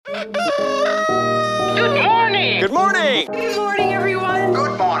Good morning. Good morning. Good morning, everyone.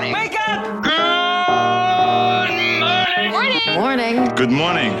 Good morning. Wake up. Good morning. Morning. Good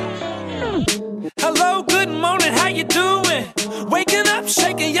morning. Hello, good morning. How you doing? Waking up,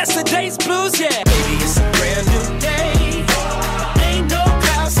 shaking yesterday's blues. Yeah, baby, it's a brand new day. Ain't no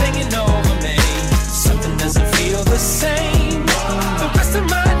clouds hanging over me. Something doesn't feel the same. The rest of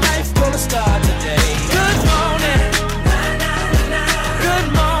my life gonna start today. Good morning. Good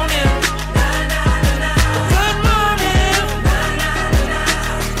morning. Good morning.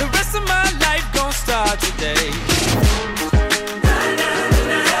 The rest of my life gonna start today.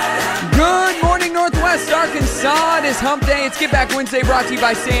 Good morning, Northwest Arkansas. It is Hump Day. It's Get Back Wednesday, brought to you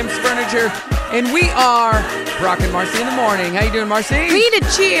by Sam's Furniture. And we are Brock and Marci in the morning. How you doing, Marci? We need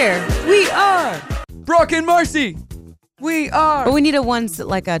a cheer. We are. Brock and Marci. We are. But we need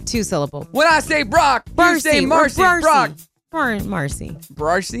a two-syllable. When I say Brock, you say Marci. Brock. Marci.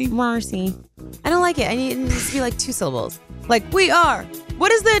 Marci? Marci. I don't like it. I need it needs to be like two syllables. Like, we are.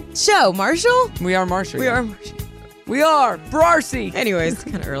 What is the show, Marshall? We are Marci. We are Marshall. We are Brarcy. Anyways, it's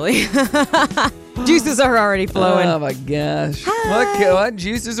kind of early. Juices are already flowing. Oh, my gosh. Hi. What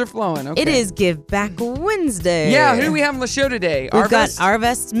juices are flowing? Okay. It is Give Back Wednesday. Yeah, who do we have on the show today? We've got Arvest?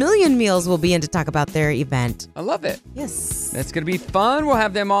 Arvest Million Meals will be in to talk about their event. I love it. Yes. That's going to be fun. We'll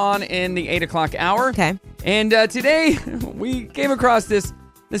have them on in the 8 o'clock hour. Okay. And today, we came across this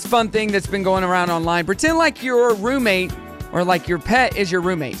fun thing that's been going around online. Pretend like your roommate or like your pet is your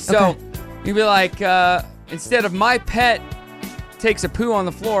roommate. So you'd be like, instead of my pet takes a poo on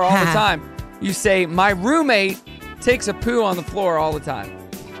the floor all the time, you say my roommate takes a poo on the floor all the time.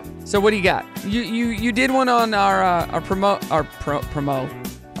 So what do you got? You did one on our promo.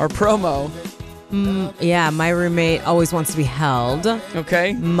 Yeah, my roommate always wants to be held.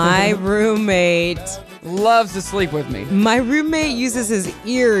 Okay. My roommate loves to sleep with me. My roommate uses his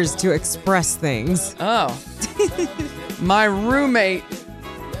ears to express things. Oh. My roommate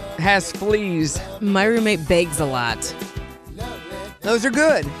has fleas. My roommate begs a lot. Those are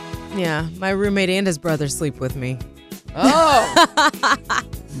good. Yeah, my roommate and his brother sleep with me. Oh.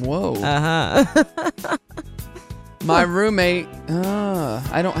 Whoa. Uh-huh. My roommate,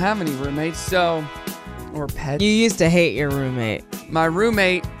 I don't have any roommates, or pets. You used to hate your roommate. My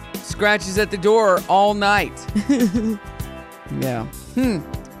roommate scratches at the door all night. Yeah.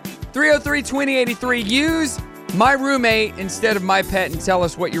 303-2083. Use my roommate instead of my pet and tell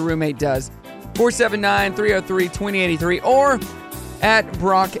us what your roommate does. 479-303-2083 or at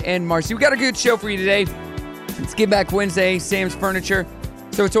Brock and Marci. We got a good show for you today. It's Give Back Wednesday, Sam's Furniture.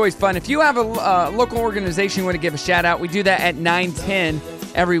 So it's always fun. If you have a local organization you want to give a shout out, we do that at 9:10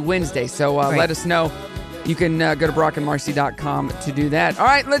 every Wednesday. So let us know. You can go to brockandmarci.com to do that. All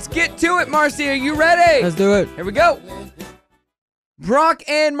right, let's get to it, Marci. Are you ready? Let's do it. Here we go. Brock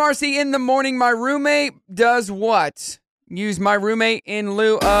and Marci in the morning. My roommate does what? Use my roommate in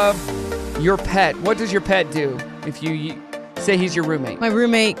lieu of your pet. What does your pet do if you say he's your roommate? My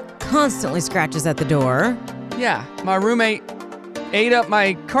roommate constantly scratches at the door. Yeah, my roommate ate up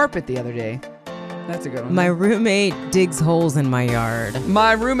my carpet the other day. That's a good one. My roommate digs holes in my yard.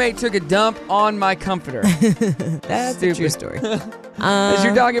 My roommate took a dump on my comforter. That's Stupid. a true story. Has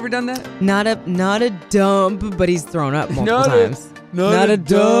your dog ever done that? Not a dump, but he's thrown up multiple times. Not a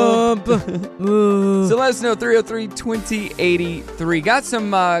dump. So let us know, 303-2083. Got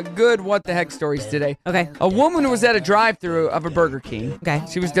some good what the heck stories today. Okay. A woman was at a drive-thru of a Burger King. Okay.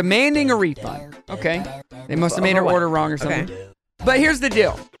 She was demanding a refund. Okay. They must have made her order wrong or something. Okay. But here's the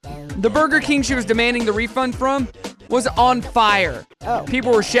deal. The Burger King she was demanding the refund from was on fire. Oh.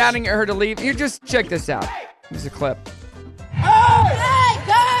 People were shouting at her to leave. Here, just check this out. Here's a clip. Hey,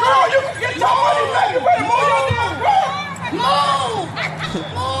 girl, you can get your money back. You better move your damn car. Move!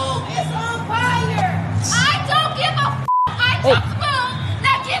 Move! It's on fire! I don't give a f***. I just moved.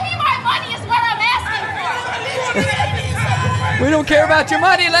 Now give me my money is what I'm asking for. We don't care about your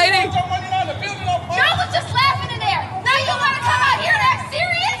money, lady. Y'all was just laughing in there. Now you want to come out here and act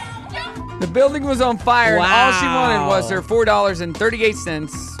serious? The building was on fire, and all she Wow. wanted was her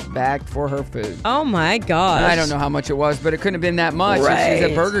 $4.38 back for her food. Oh my gosh. I don't know how much it was, but it couldn't have been that much. She was at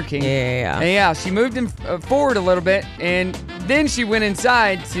Right. Burger King. Yeah. And yeah, she moved him forward a little bit, and then she went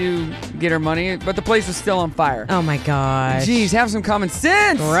inside to get her money, but the place was still on fire. Oh my gosh. Jeez, have some common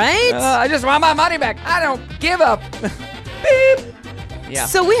sense. Right? I just want my money back. I don't give up. Beep. Yeah.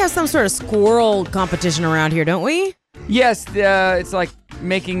 So we have some sort of squirrel competition around here, don't we? Yes, it's like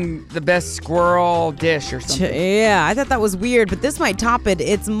making the best squirrel dish or something. Yeah, I thought that was weird, but this might top it.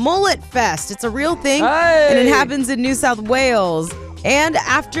 It's Mullet Fest. It's a real thing, Hey! and it happens in New South Wales. And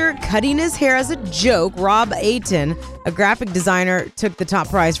after cutting his hair as a joke, Rob Ayton, a graphic designer, took the top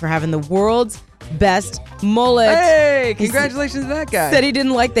prize for having the world's best mullet. Hey, congratulations to that guy. Said he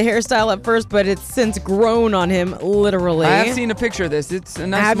didn't like the hairstyle at first, but it's since grown on him, literally. I have seen a picture of this. It's a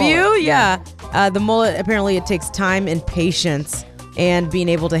nice Have mullet. you? Yeah. The mullet, apparently it takes time and patience and being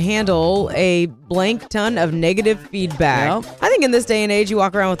able to handle a blank ton of negative feedback. Yep. I think in this day and age, you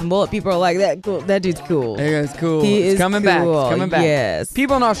walk around with a mullet, people are like, that dude's cool. Yeah, it's cool. He It's is coming back. cool. It's coming back. Yes.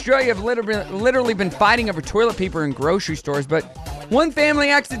 People in Australia have literally been fighting over toilet paper in grocery stores, but one family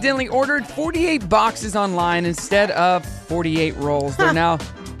accidentally ordered 48 boxes online instead of 48 rolls. They now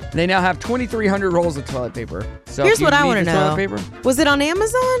have 2,300 rolls of toilet paper. So Here's if you what I need want to your know. toilet paper, Was it on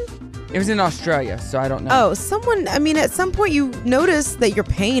Amazon? it was in Australia, so I don't know. Oh, at some point you notice that you're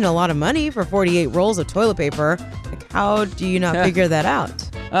paying a lot of money for 48 rolls of toilet paper. Like, how do you not figure that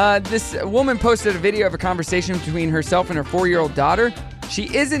out? This woman posted a video of a conversation between herself and her 4-year-old daughter.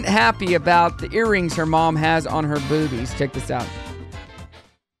 She isn't happy about the earrings her mom has on her boobies. Check this out.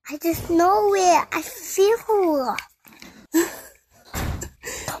 I just know it. I feel.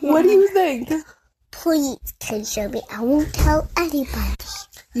 What do you think? Please, can show me. I won't tell anybody.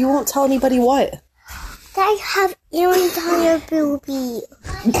 You won't tell anybody what? That I have earrings on your boobie.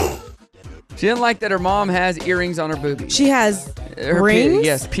 She didn't like that her mom has earrings on her boobies. She has Her rings?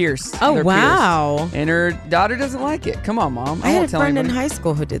 Yes, pierced. Oh, They're wow. pierced. And her daughter doesn't like it. Come on, Mom. I had won't a tell friend in anybody. high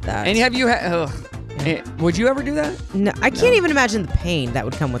school who did that. And have you had... Would you ever do that? No, I can't even imagine the pain that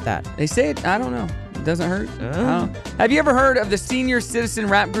would come with that. They say it, I don't know. It doesn't hurt. I don't know. Have you ever heard of the senior citizen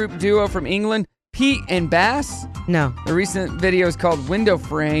rap group duo from England, Pete and Bass? No. The recent video is called Window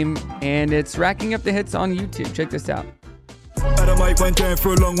Frame, and it's racking up the hits on YouTube. Check this out. Adam Mike went down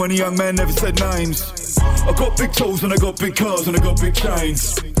for a long when a young man never said names. I got big toes and I got big cars and I got big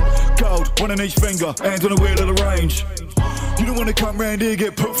chains. Gold, one on each finger, hands on the wheel of the range. You don't want to come round here,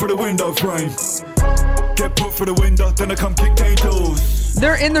 get put for the window frame. Get put for the window, then I come kick down doors.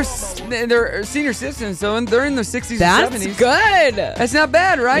 They're in their senior citizens, so they're in their 60s That's and 70s. good. That's not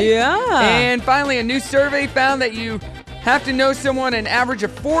bad, right? Yeah. And finally, a new survey found that you have to know someone an average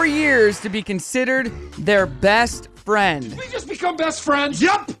of 4 years to be considered their best friend. We just become best friends.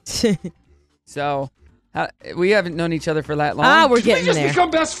 Yep. So, we haven't known each other for that long. We're We getting just there. become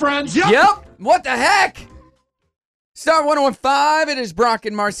best friends. Yep. Yep. What the heck? Star 101.5, it is Brock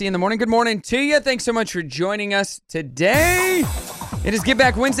and Marci in the morning. Good morning to you. Thanks so much for joining us today. It is Get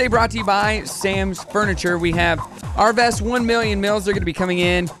Back Wednesday, brought to you by Sam's Furniture. We have our best 1 million meals. They're going to be coming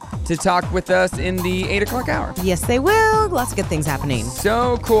in to talk with us in the 8 o'clock hour. Yes, they will. Lots of good things happening.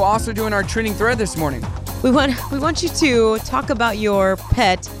 So cool. Also doing our trending thread this morning. We want you to talk about your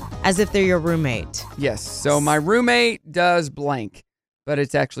pet as if they're your roommate. Yes. So my roommate does blank, but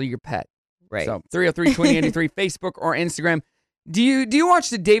it's actually your pet. Right. So 303-2083, Facebook or Instagram. Do you watch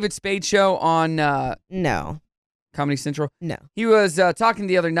the David Spade show on No. Comedy Central? No. He was talking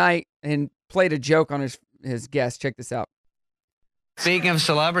the other night and played a joke on his guest. Check this out. Speaking of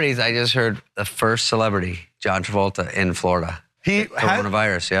celebrities, I just heard the first celebrity, John Travolta, in Florida. He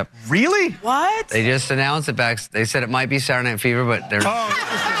Coronavirus, yep. Really? What? They just announced it back. They said it might be Saturday Night Fever, but they're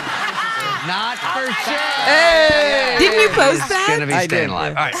not for sure. Hey! Didn't you post He's that? going to be I staying did.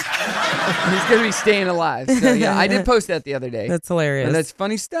 alive. All right. He's going to be staying alive. So, yeah, I did post that the other day. That's hilarious. And that's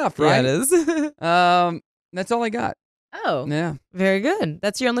funny stuff, Yeah, right? it is. That's all I got. Oh. Yeah. Very good.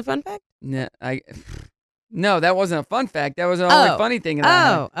 That's your only fun fact? No, that wasn't a fun fact. That was the only funny thing. That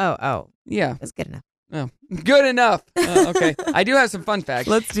I had. Oh. Yeah. That's good enough. Oh, good enough. Okay. I do have some fun facts.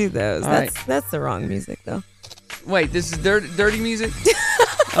 Let's do those. All That's the wrong music, though. Wait, this is dirty music?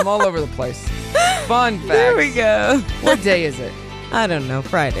 I'm all over the place. Fun facts. There we go. What day is it? I don't know.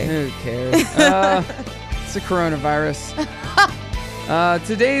 Friday. Who cares? It's the coronavirus.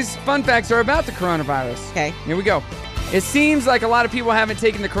 Today's fun facts are about the coronavirus. Okay. Here we go. It seems like a lot of people haven't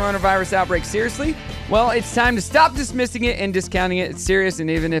taken the coronavirus outbreak seriously. Well, it's time to stop dismissing it and discounting it. It's serious, and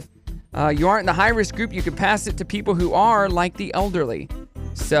even if you aren't in the high-risk group, you can pass it to people who are, like the elderly.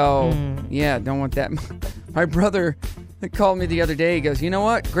 So, yeah, don't want that. My brother called me the other day. He goes, you know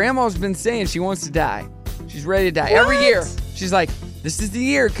what? Grandma's been saying she wants to die. She's ready to die. Every year. She's like, this is the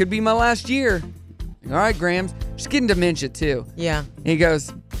year. Could be my last year. All right, Grams. She's getting dementia, too. Yeah. And he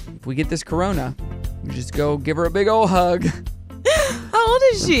goes, if we get this corona, you just go give her a big old hug. How old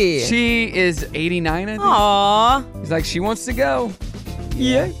is she? She is 89, I think. Aww. He's like, she wants to go.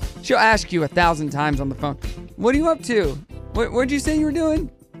 Yeah. She'll ask you 1,000 times on the phone, what are you up to? What'd you say you were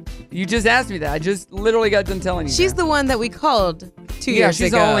doing? You just asked me that. I just literally got done telling you She's that. the one that we called 2 years ago. Yeah,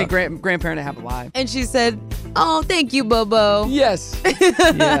 she's the only grandparent I have alive. And she said, oh, thank you, Bobo. Yes.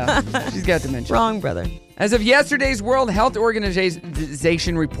 Yeah. She's got dementia. Wrong, brother. As of yesterday's World Health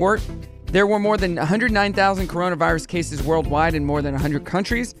Organization report, there were more than 109,000 coronavirus cases worldwide in more than 100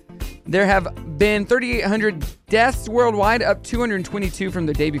 countries. There have been 3,800 deaths worldwide, up 222 from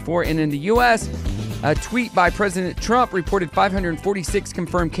the day before. And in the U.S., a tweet by President Trump reported 546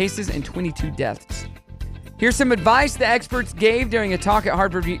 confirmed cases and 22 deaths. Here's some advice the experts gave during a talk at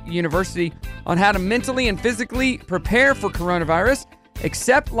Harvard University on how to mentally and physically prepare for coronavirus.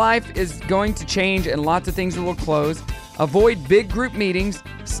 Accept life is going to change and lots of things will close. Avoid big group meetings.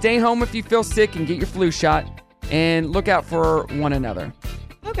 Stay home if you feel sick and get your flu shot. And look out for one another.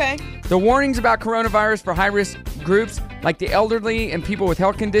 Okay. The warnings about coronavirus for high-risk groups like the elderly and people with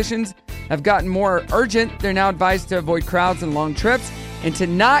health conditions have gotten more urgent. They're now advised to avoid crowds and long trips and to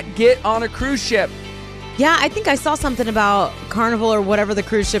not get on a cruise ship. Yeah, I think I saw something about Carnival or whatever the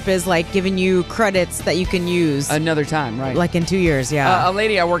cruise ship is, like giving you credits that you can use. Another time, right? Like in 2 years, yeah. A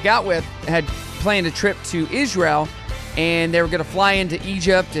lady I work out with had planned a trip to Israel, and they were going to fly into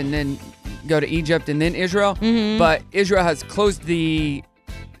Egypt and then go to Egypt and then Israel. Mm-hmm. But Israel has closed the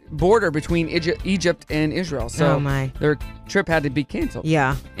border between Egypt and Israel. So their trip had to be canceled.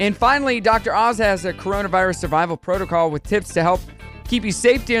 Yeah. And finally, Dr. Oz has a coronavirus survival protocol with tips to help keep you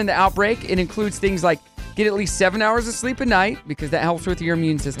safe during the outbreak. It includes things like get at least 7 hours of sleep a night because that helps with your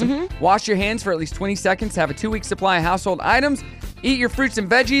immune system. Mm-hmm. Wash your hands for at least 20 seconds. Have a 2-week supply of household items. Eat your fruits and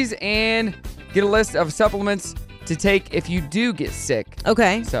veggies and get a list of supplements to take if you do get sick.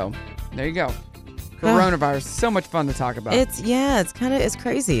 Okay. So there you go. Coronavirus. So much fun to talk about. It's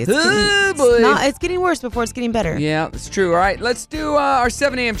crazy. Boy. It's getting worse before it's getting better. Yeah, it's true. All right, let's do our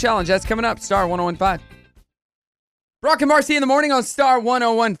 7 a.m. challenge. That's coming up. Star 1015. Brock and Marci in the morning on Star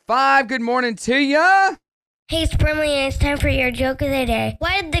 1015. Good morning to ya. Hey, Sprimley, it's time for your joke of the day.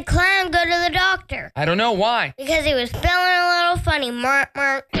 Why did the clown go to the doctor? I don't know why. Because he was feeling a little funny. Mark.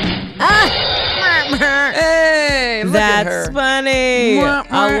 Hey, look at her. That's funny.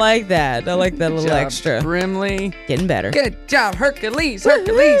 I like that. I like that Good little job, extra. Brimley. Getting better. Good job, Hercules.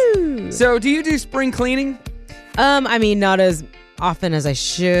 Woo-hoo. So, do you do spring cleaning? I mean, not as often as I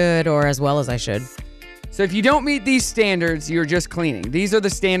should or as well as I should. So, if you don't meet these standards, you're just cleaning. These are the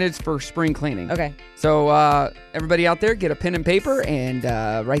standards for spring cleaning. Okay. So, everybody out there, get a pen and paper and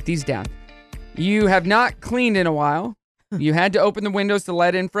write these down. You have not cleaned in a while. You had to open the windows to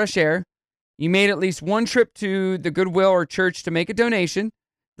let in fresh air. You made at least one trip to the Goodwill or church to make a donation.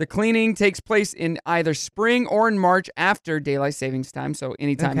 The cleaning takes place in either spring or in March after daylight savings time, so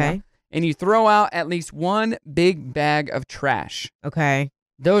anytime now. And you throw out at least one big bag of trash. Okay.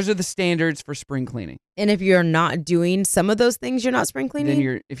 Those are the standards for spring cleaning. And if you're not doing some of those things, you're not spring cleaning?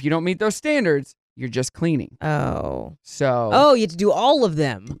 Then if you don't meet those standards, you're just cleaning. Oh. So. Oh, you have to do all of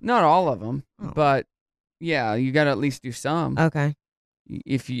them. Not all of them, but yeah, you got to at least do some. Okay.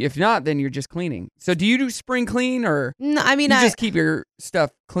 If not, then you're just cleaning. So do you do spring clean or no, I mean, you just keep your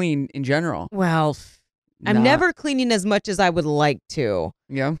stuff clean in general? Well, I'm never cleaning as much as I would like to.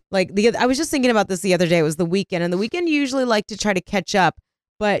 Yeah. Like I was just thinking about this the other day. It was the weekend, and the weekend you usually like to try to catch up,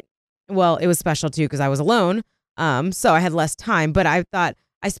 but well, it was special too because I was alone. So I had less time, but I thought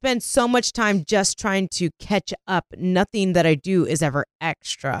I spend so much time just trying to catch up. Nothing that I do is ever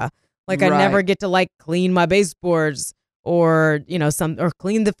extra. Like I never get to like clean my baseboards or, or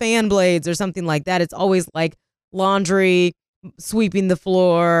clean the fan blades or something like that. It's always like laundry, sweeping the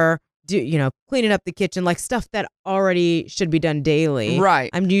floor, cleaning up the kitchen, like stuff that already should be done daily.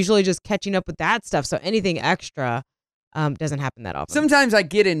 Right. I'm usually just catching up with that stuff. So anything extra doesn't happen that often. Sometimes I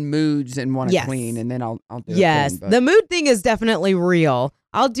get in moods and want to clean, and then I'll do it. Yes, the mood thing is definitely real.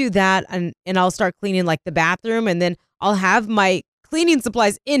 I'll do that, and I'll start cleaning like the bathroom, and then I'll have my cleaning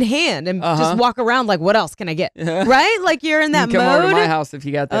supplies in hand and just walk around like, what else can I get? Right? Like you're in that you can mode. Come over to my house if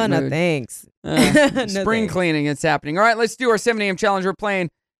you got that mood. Oh, no, thanks. Spring cleaning, it's happening. All right, let's do our 7 a.m. challenge. We're playing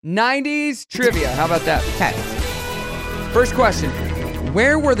 90s trivia. How about that? Okay. First question.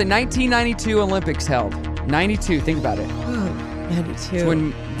 Where were the 1992 Olympics held? 92, think about it. 92. It's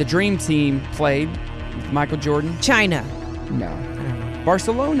when the Dream Team played with Michael Jordan. China. No.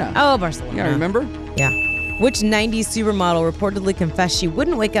 Barcelona. Oh, Barcelona. Yeah, remember? Yeah. Which 90s supermodel reportedly confessed she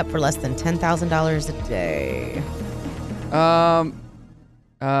wouldn't wake up for less than $10,000 a day?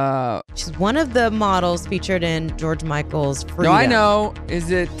 She's one of the models featured in George Michael's Freedom. No, I know. Is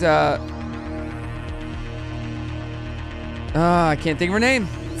it, I can't think of her name.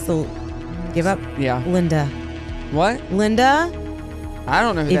 So, give up? Yeah. Linda. What? Linda? I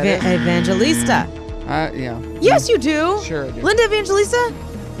don't know who that is. Evangelista. Yeah. Yes, you do. Sure I do. Linda Evangelista?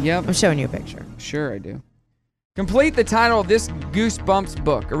 Yep. I'm showing you a picture. Sure I do. Complete the title of this Goosebumps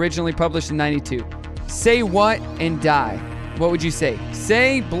book, originally published in 92. Say what and die. What would you say?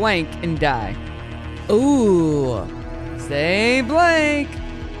 Say blank and die. Ooh. Say blank.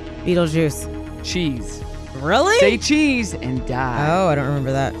 Beetlejuice. Cheese. Really? Say cheese and die. Oh, I don't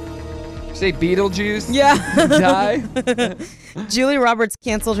remember that. Say Beetlejuice. Yeah. Die. Julia Roberts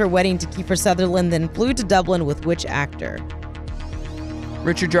canceled her wedding to Kiefer Sutherland, then flew to Dublin with which actor?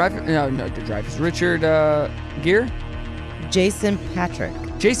 Richard Dreyfuss. No, Dreyfuss. Richard Gere. Jason Patrick.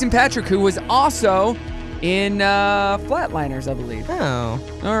 Jason Patrick, who was also in Flatliners, I believe.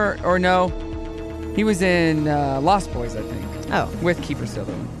 Oh. Or no, he was in Lost Boys, I think. Oh. With Kiefer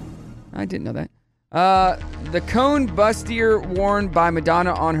Sutherland. I didn't know that. The cone bustier worn by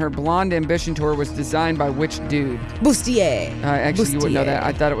Madonna on her Blonde Ambition tour was designed by which dude? Bustier. Actually, you wouldn't know that.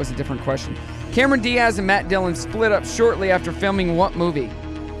 I thought it was a different question. Cameron Diaz and Matt Dillon split up shortly after filming what movie?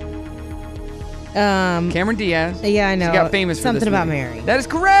 Cameron Diaz. Yeah, I know. She got famous Something for this about movie. Mary. That is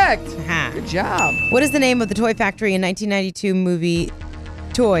correct. Ha. Good job. What is the name of the toy factory in 1992 movie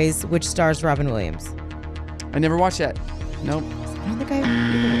Toys, which stars Robin Williams? I never watched that. Nope. I don't think I.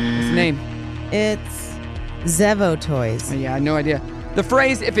 What's the name? It's Zevo Toys. Yeah, I had no idea. The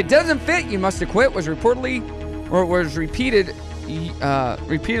phrase "if it doesn't fit, you must acquit" was reportedly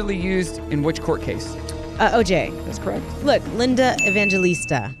repeatedly used in which court case? OJ. That's correct. Look, Linda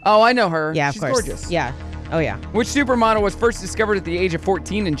Evangelista. Oh, I know her. Yeah, of She's course. gorgeous. Yeah. Oh, yeah. Which supermodel was first discovered at the age of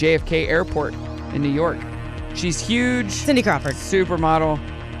 14 in JFK Airport in New York? She's huge. Cindy Crawford. Supermodel.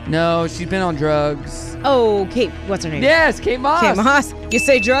 No, she's been on drugs. Oh, Kate. What's her name? Yes, Kate Moss. Kate Moss. You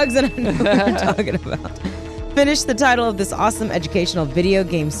say drugs and I know what you're talking about. Finish the title of this awesome educational video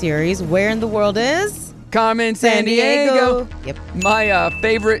game series. Where in the world is? Carmen San Diego. Yep.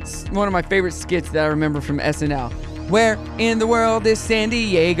 One of my favorite skits that I remember from SNL. Where in the world is San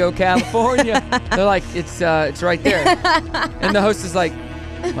Diego, California? They're like, it's right there. And the host is like,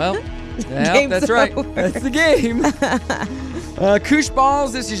 well, yeah, that's right. over. That's the game. Koosh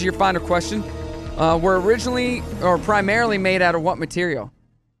balls, this is your final question, were originally or primarily made out of what material?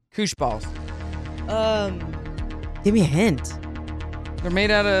 Koosh balls. Give me a hint. They're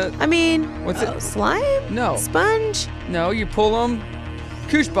made out of... what's it? Slime? No. Sponge? No, you pull them.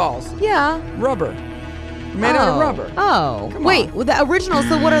 Koosh balls. Yeah. Rubber. Made out of rubber. Oh. Come Wait, on. well, the original,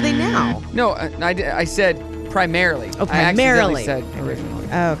 so what are they now? No, I said primarily. Oh, primarily. I accidentally said originally.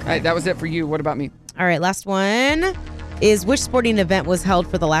 Okay. All right, that was it for you. What about me? All right, last one is which sporting event was held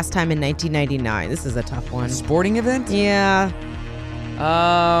for the last time in 1999? This is a tough one. Sporting event? Yeah.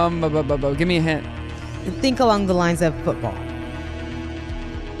 Give me a hint. Think along the lines of football.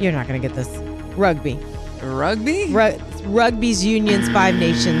 You're not going to get this. Rugby. Rugby? Rugby's Union's Five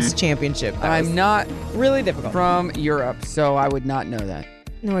Nations Championship. I'm not really difficult. from Europe, so I would not know that.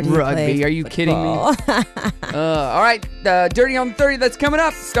 Nor do you Rugby, play are you kidding me? football. All right, Dirty on the 30, that's coming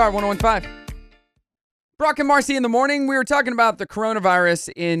up. Star 101.5. Brock and Marci in the morning. We were talking about the coronavirus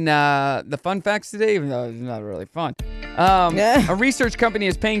in the fun facts today, even though it's not really fun. A research company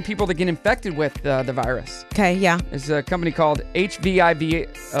is paying people to get infected with the virus. Okay, yeah. It's a company called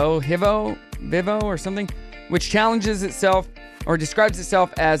Vivo or something, which challenges itself or describes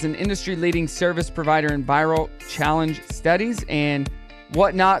itself as an industry-leading service provider in viral challenge studies and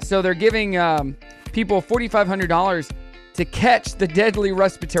whatnot. So they're giving people $4,500 to catch the deadly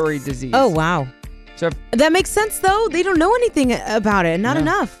respiratory disease. Oh, wow. So that makes sense, though. They don't know anything about it. Not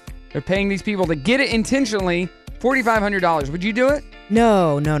enough. They're paying these people to get it intentionally, $4,500. Would you do it?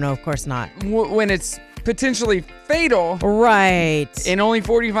 No, of course not. When it's potentially fatal. Right. And only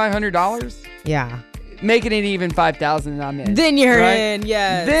 $4,500? Yeah. Making it even $5,000 and I'm in. Then you're right? in,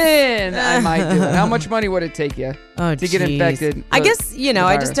 yes. Then I might do it. How much money would it take you to get infected? I guess,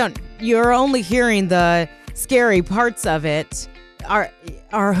 I just don't. You're only hearing the scary parts of it. Are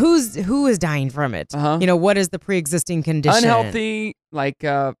who is dying from it? Uh-huh. What is the pre-existing condition? Unhealthy, like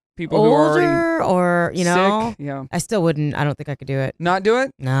people older, who are already or sick. Yeah. I still wouldn't. I don't think I could do it. Not do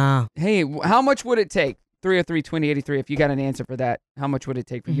it? No. Hey, how much would it take? 303-2083. If you got an answer for that, how much would it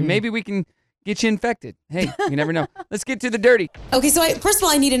take for you? Maybe we can get you infected. Hey, you never know. Let's get to the dirty. Okay, so first of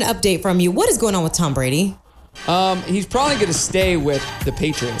all, I need an update from you. What is going on with Tom Brady? He's probably going to stay with the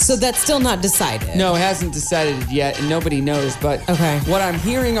Patriots. So that's still not decided? No, it hasn't decided yet, and nobody knows. But what I'm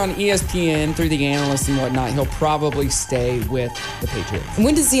hearing on ESPN through the analysts and whatnot, he'll probably stay with the Patriots.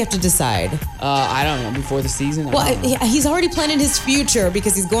 When does he have to decide? I don't know, before the season. Well, he's already planning his future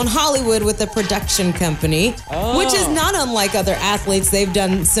because he's going Hollywood with a production company, which is not unlike other athletes. They've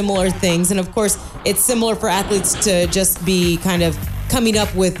done similar things. And of course, it's similar for athletes to just be kind of coming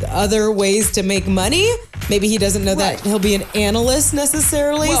up with other ways to make money. Maybe he doesn't know that he'll be an analyst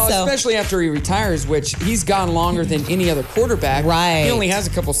necessarily. Well, especially after he retires, which he's gone longer than any other quarterback. Right. He only has a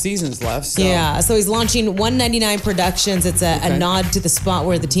couple seasons left. So. Yeah, so he's launching 199 Productions. It's a nod to the spot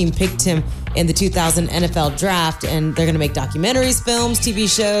where the team picked him in the 2000 NFL draft, and they're going to make documentaries, films, TV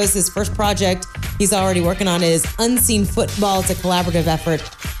shows. His first project he's already working on is Unseen Football. It's a collaborative effort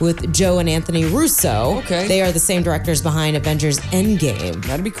with Joe and Anthony Russo. Okay. They are the same directors behind Avengers Endgame.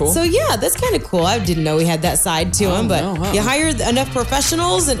 That'd be cool. So yeah, that's kind of cool. I didn't know he had that side to him, but you hire enough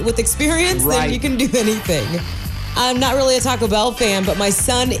professionals and with experience, then you can do anything. I'm not really a Taco Bell fan, but my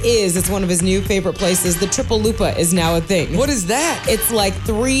son is. It's one of his new favorite places. The Triple Lupa is now a thing. What is that? It's like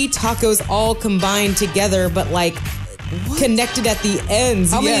 3 tacos all combined together, but like connected at the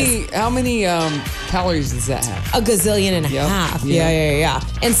ends. How many calories does that have? A gazillion and a half. Yeah.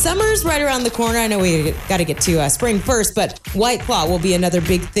 And summer's right around the corner. I know we got to get to spring first, but White Claw will be another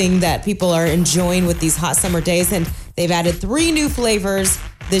big thing that people are enjoying with these hot summer days. And they've added 3 new flavors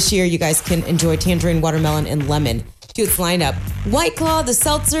this year. You guys can enjoy tangerine, watermelon, and lemon to its lineup. White Claw, the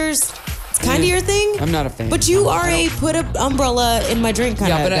seltzers, it's kind of your thing. I'm not a fan. But you are a put an umbrella in my drink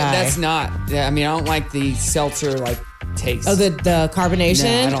kind of guy. Yeah, but that's not. Yeah, I mean, I don't like the seltzer taste. Oh, the carbonation?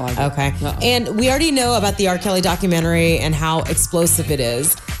 No, I don't like it. Okay. Uh-uh. And we already know about the R. Kelly documentary and how explosive it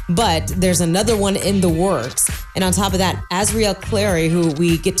is, but there's another one in the works. And on top of that, Azriel Clary, who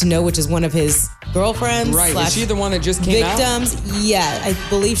we get to know, which is one of his girlfriends. Right. Is she the one that just came out? Victims. Yeah, I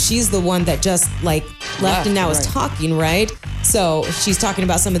believe she's the one that just left and now is talking, right? So she's talking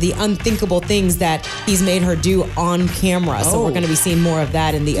about some of the unthinkable things that he's made her do on camera. So we're going to be seeing more of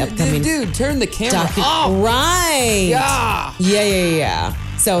that in the upcoming. Dude, turn the camera off. Right. Yeah. Yeah.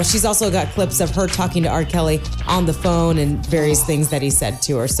 So she's also got clips of her talking to R. Kelly on the phone and various things that he said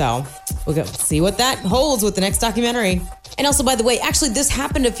to her. So we'll go see what that holds with the next documentary. And also, by the way, actually, this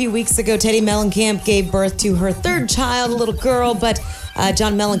happened a few weeks ago. Teddy Mellencamp gave birth to her 3rd child, a little girl, but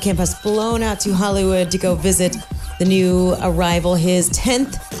John Mellencamp has flown out to Hollywood to go visit the new arrival, his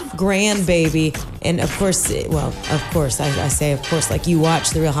 10th grandbaby. And of course, I say of course, like you watch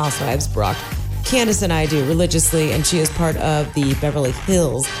The Real Housewives, Brock. Candace and I do religiously, and she is part of the Beverly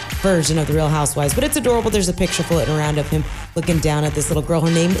Hills version of The Real Housewives. But it's adorable. There's a picture floating around of him looking down at this little girl.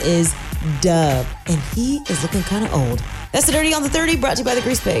 Her name is Dove, and he is looking kind of old. That's the Dirty on the 30, brought to you by the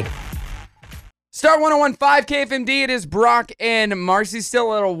Grease Pig. Star 101.5 KFMD. It is Brock and Marci.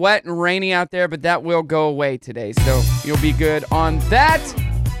 Still a little wet and rainy out there, but that will go away today, so you'll be good on that.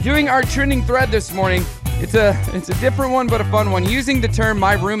 Doing our trending thread this morning. It's a different one, but a fun one. Using the term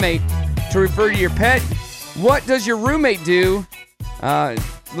 "my roommate" to refer to your pet. What does your roommate do?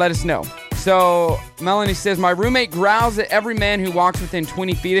 Let us know. So Melanie says, my roommate growls at every man who walks within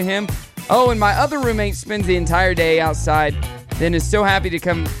 20 feet of him. Oh, and my other roommate spends the entire day outside, then is so happy to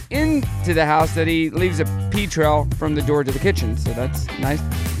come into the house that he leaves a pee trail from the door to the kitchen. So that's nice.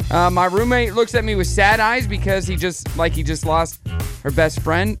 My roommate looks at me with sad eyes because he just lost her best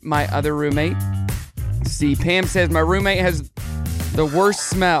friend, my other roommate. See, Pam says, my roommate has the worst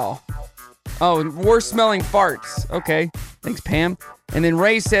smell. Oh, worst smelling farts. Okay. Thanks, Pam. And then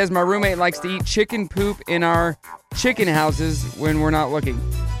Ray says, my roommate likes to eat chicken poop in our chicken houses when we're not looking.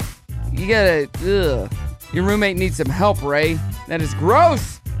 You gotta, your roommate needs some help, Ray. That is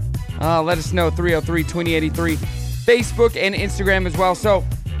gross. Let us know, 303-2083. Facebook and Instagram as well. So,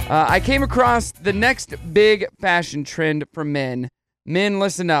 I came across the next big fashion trend for men. Men,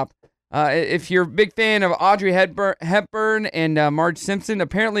 listen up. If you're a big fan of Audrey Hepburn and Marge Simpson,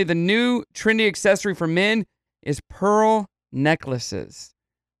 apparently the new trendy accessory for men is pearl necklaces.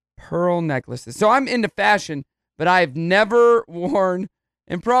 Pearl necklaces. So I'm into fashion, but I've never worn,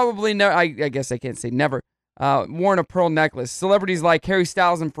 and probably never, I guess I can't say never, worn a pearl necklace. Celebrities like Harry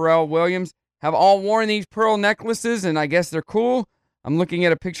Styles and Pharrell Williams have all worn these pearl necklaces, and I guess they're cool. I'm looking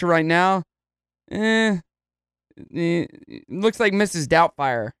at a picture right now. It looks like Mrs.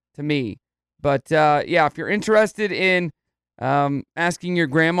 Doubtfire to me. But yeah, if you're interested in asking your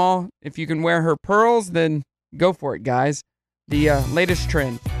grandma if you can wear her pearls, then go for it, guys. The latest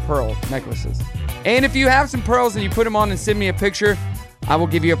trend, pearl necklaces. And if you have some pearls and you put them on and send me a picture, I will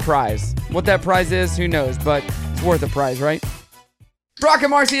give you a prize. What that prize is, who knows, but it's worth a prize, right? Brock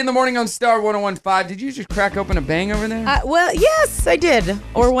and Marci in the morning on Star 101.5. Did you just crack open a bang over there? Well, yes, I did.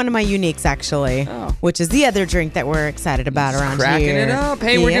 Or one of my uniques, actually, which is the other drink that we're excited about around cracking here. It up.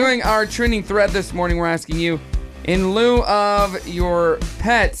 Hey, we're doing our trending thread this morning. We're asking you, in lieu of your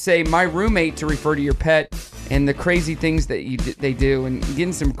pet, say my roommate to refer to your pet and the crazy things that they do and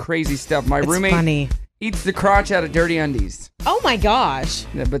getting some crazy stuff. My roommate eats the crotch out of dirty undies. Oh, my gosh.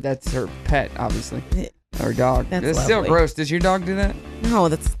 Yeah, but that's her pet, obviously. Or dog. That's it's still gross. Does your dog do that? No,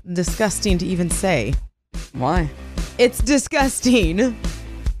 that's disgusting to even say. Why? It's disgusting.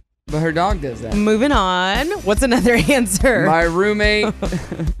 But her dog does that. Moving on. What's another answer? My roommate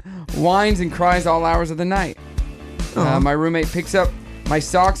whines and cries all hours of the night. My roommate picks up my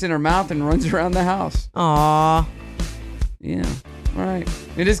socks in her mouth and runs around the house. Aw. Yeah. All right.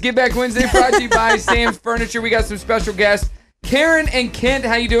 It is Get Back Wednesday, brought to you by Sam's Furniture. We got some special guests. Karen and Kent,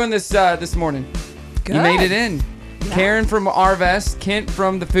 how you doing this morning? Good. You made it in. Yeah. Karen from Arvest, Kent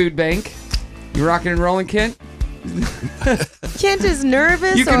from the food bank. You rocking and rolling, Kent? Kent is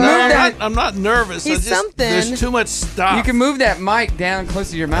nervous. You can move that. I'm not nervous. He's something. There's too much stuff. You can move that mic down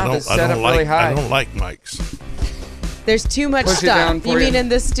close to your mouth. It's set up really high. I don't like mics. There's too much Push it down stuff. for You you. mean in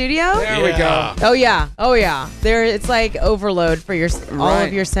this studio? There we go. Oh yeah. There, it's like overload for your all Right.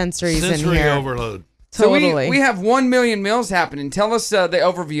 of your sensories in Sensory here. overload. Totally. So we have 1 million meals happening. Tell us the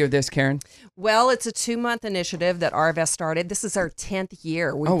overview of this, Karen. Well, it's a 2-month initiative that RVS started. This is our 10th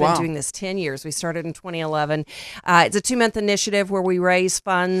year. We've Oh, been wow. doing this 10 years. We started in 2011. It's a 2-month initiative where we raise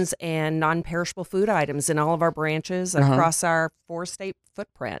funds and non-perishable food items in all of our branches across our 4-state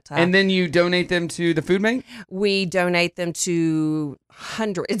footprint. And then you donate them to the food bank? We donate them to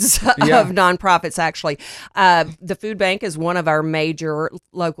hundreds Yeah. of nonprofits, actually. The food bank is one of our major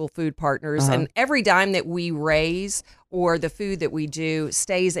local food partners, and every dime that we raise or the food that we do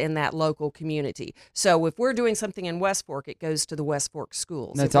stays in that local community. So if we're doing something in West Fork, it goes to the West Fork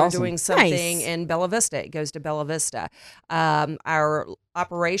schools. That's if we're awesome. doing something Nice. in Bella Vista, it goes to Bella Vista. Our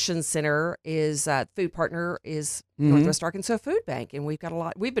operations center is food partner is Northwest Arkansas Food Bank, and we've got a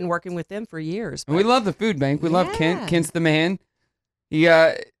lot. We've been working with them for years. And we love the food bank. We love Kent. Yeah. Kent's the man. He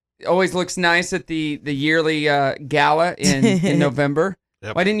always looks nice at the yearly gala in November.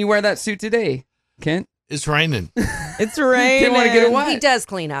 Yep. Why didn't you wear that suit today, Kent? It's raining. It's raining. Didn't want to get it wet. He does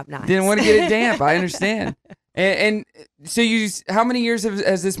clean up nice. Didn't want to get it damp. I understand. And so how many years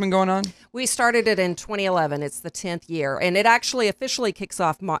has this been going on? We started it in 2011. It's the 10th year, and it actually officially kicks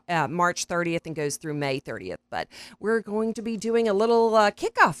off March 30th and goes through May 30th. But we're going to be doing a little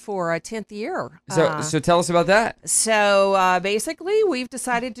kickoff for a 10th year. So tell us about that. So basically, we've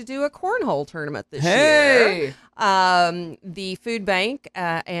decided to do a cornhole tournament this Hey! year. The food bank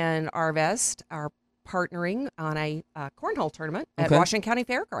and Arvest are partnering on a cornhole tournament at Okay. Washington County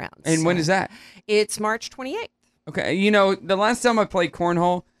Fairgrounds. And when is that? It's March 28th. Okay. You know, the last time I played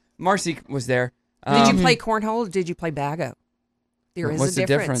cornhole, Marci was there. Did you play cornhole or did you play bago? There is What's a the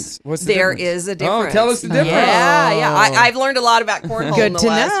difference. difference? What's the There difference? is a difference. Oh, tell us the difference. Yeah. I've learned a lot about cornhole Good in the to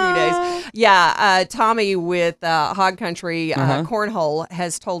last know. few days. Yeah, Tommy with Hog Country Cornhole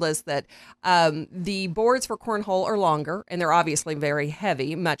has told us that the boards for cornhole are longer, and they're obviously very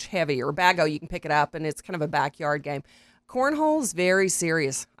heavy, much heavier. Bago, you can pick it up, and it's kind of a backyard game. Cornhole is very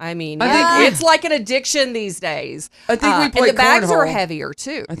serious. I mean, it's like an addiction these days. I think we play and the bags are cornhole. heavier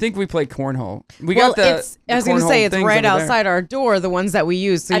too. I think we play cornhole. We Well, got the. it's, I was going to cornhole say it's things right over there. outside our door. The ones that we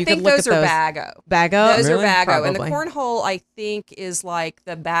use, so I you think can look those at are those. bago. Bago. Those Really? are bago. And the Probably. cornhole, I think, is like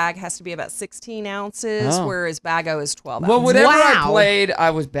the bag has to be about 16 ounces, Oh. whereas bago is 12 Well, ounces. whatever I Wow. played,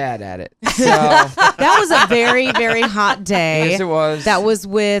 I was bad at it. So That was a very, very hot day. yes, it was. That was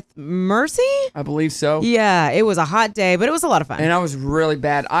with Marci? I believe so. Yeah, it was a hot day, but it was a lot of fun. And I was really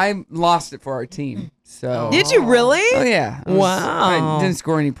bad. I lost it for our team. So. Did you really? Oh yeah. Wow. I didn't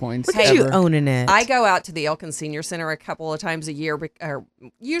score any points. Look at you ever. owning it. I go out to the Elkin Senior Center a couple of times a year, or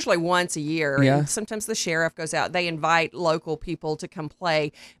usually once a year. Yeah. And sometimes the sheriff goes out. They invite local people to come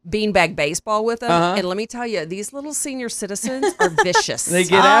play beanbag baseball with them. And let me tell you, these little senior citizens are vicious. They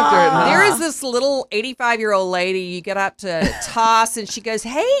get after it. Huh? There is this little 85-year-old lady you get up to toss, and she goes,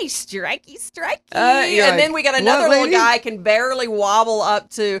 "Hey, strikey, strikey." You're And like, then we got "What, another little lady?" guy can barely wobble up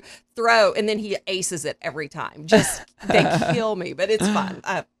to throw, and then he aces it every time. Just they kill me, but it's fun.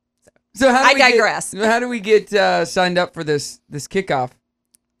 So how do I we get- digress. how do we get signed up for this kickoff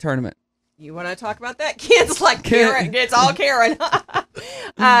tournament? You want to talk about that? Kids like Karen. Karen. It's all Karen.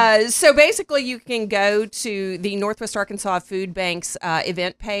 So basically, you can go to the Northwest Arkansas Food Bank's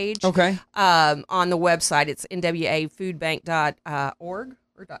event page. Okay. On the website, it's nwafoodbank.org.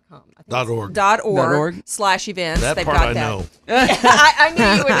 Or .com. I think .org. .org/events. That They've part got I that. know. I knew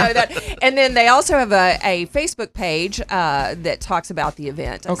you would know that. And then they also have a Facebook page that talks about the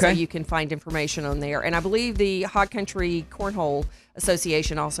event. So Okay. you can find information on there. And I believe the Hog Country Cornhole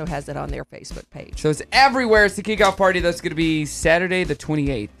Association also has it on their Facebook page. So it's everywhere. It's the kickoff party. That's going to be Saturday the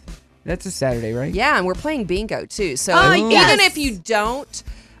 28th. That's a Saturday, right? Yeah, and we're playing bingo too. So yes. even if you don't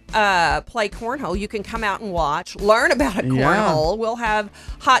play cornhole, you can come out and watch, learn about a cornhole. We'll have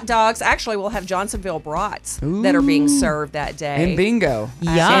hot dogs. Actually, we'll have Johnsonville brats that are being served that day. And bingo.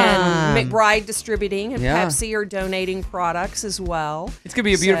 And McBride Distributing and Yeah. Pepsi are donating products as well. It's going to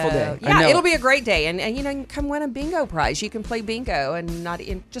be a beautiful day. I Yeah, know. it'll be a great day. And you know, you can come win a bingo prize. You can play bingo and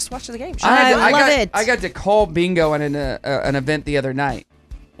just watch the game. I love it. I got to call bingo at an event the other night.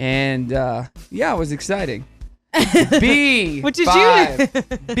 And yeah, it was exciting. B. What did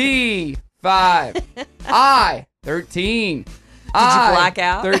 5. B. 5. I. 13. Did you black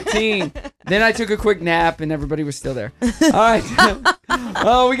out? 13. Then I took a quick nap and everybody was still there. All right.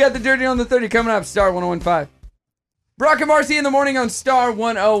 Oh, we got the Dirty on the 30 coming up. Star 101.5. Brock and Marci in the morning on Star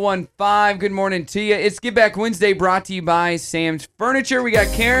 101.5. Good morning to you. It's Get Back Wednesday brought to you by Sam's Furniture. We got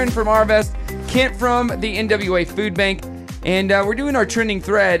Karen from Arvest, Kent from the NWA Food Bank, and we're doing our trending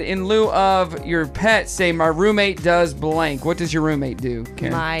thread in lieu of your pet say, my roommate does blank. What does your roommate do,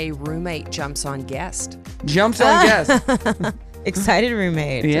 Karen? My roommate jumps on guest. Jumps on guest. Excited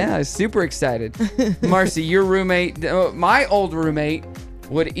roommate. Yeah, super excited. Marci, your roommate, my old roommate,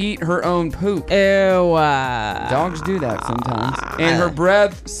 would eat her own poop. Ew. Dogs do that sometimes. And her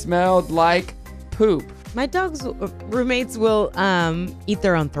breath smelled like poop. My dog's roommates will eat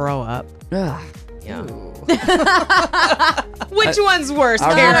their own throw up. Ugh. Yeah. Which one's worse,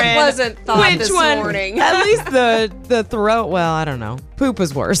 Not a Karen? pleasant thought Which this one? morning. At least the throat. Well, I don't know. Poop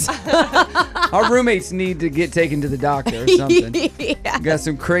is worse. Our roommates need to get taken to the doctor or something. Yeah. Got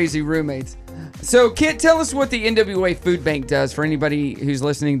some crazy roommates. So, Kent, tell us what the NWA Food Bank does for anybody who's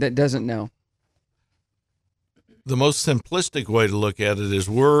listening that doesn't know. The most simplistic way to look at it is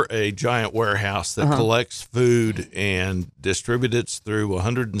we're a giant warehouse that collects food and distributes it through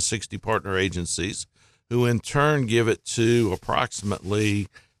 160 partner agencies, who in turn give it to approximately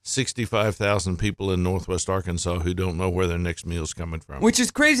 65,000 people in Northwest Arkansas who don't know where their next meal is coming from. Which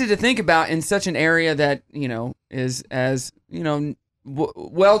is crazy to think about in such an area that, is as,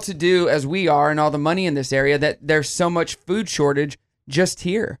 well-to-do as we are and all the money in this area, that there's so much food shortage just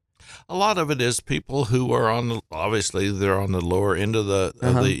here. A lot of it is people who are obviously they're on the lower end of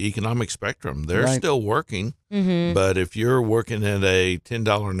the economic spectrum. They're still working, but if you're working at a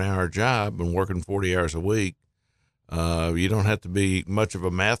 $10 an hour job and working 40 hours a week, you don't have to be much of a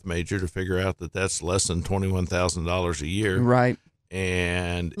math major to figure out that that's less than $21,000 a year. Right.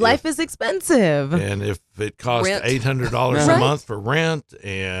 And Life is expensive. And if it costs $800 a month for rent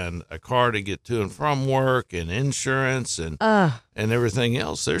and a car to get to and from work and insurance and everything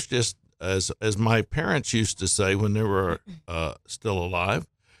else, there's just, as my parents used to say when they were still alive,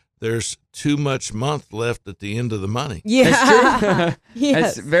 there's too much month left at the end of the money. Yeah. That's true.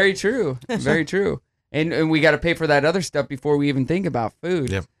 Yes. That's very true. Very true. And we got to pay for that other stuff before we even think about food.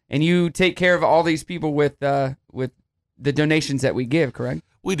 Yep. And you take care of all these people with the donations that we give, correct?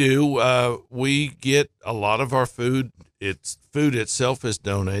 We do. We get a lot of our food. Food itself is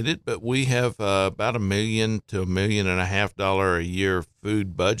donated, but we have about $1 million to $1.5 million a year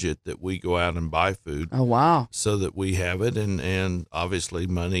food budget that we go out and buy food. Oh, wow. So that we have it, and obviously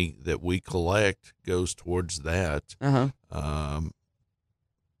money that we collect goes towards that. Of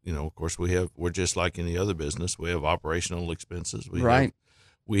course, we're just like any other business. We have operational expenses.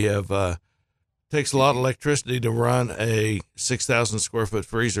 We have takes a lot of electricity to run a 6,000 square foot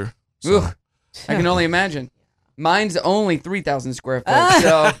freezer. So. Ugh, I can only imagine. Mine's only 3,000 square foot,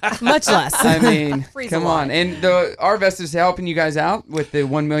 so much less. I mean, Freeze come a lot. on. And the Arvest is helping you guys out with the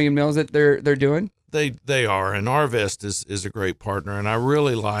 1 million meals that they're doing. They are, and Arvest is a great partner, and I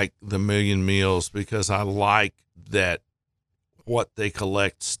really like the million meals because I like that what they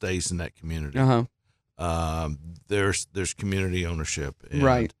collect stays in that community. There's community ownership, and,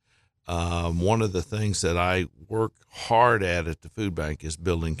 right. One of the things that I work hard at the food bank is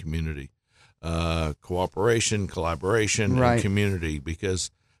building community, cooperation, collaboration, and community,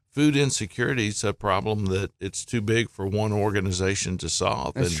 because food insecurity is a problem that it's too big for one organization to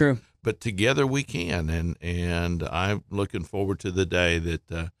solve. That's true. But together we can, and I'm looking forward to the day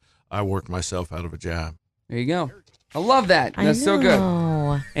that I work myself out of a job. There you go. I love that. That's so good.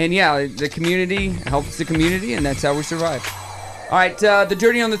 And yeah, the community helps the community, and that's how we survive. All right, the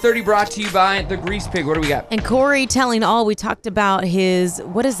Dirty on the 30 brought to you by The Grease Pig. What do we got? And Corey telling all, we talked about his,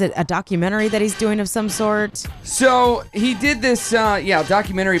 what is it, a documentary that he's doing of some sort? So he did this,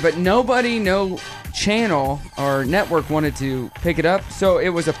 documentary, but no channel or network wanted to pick it up. So it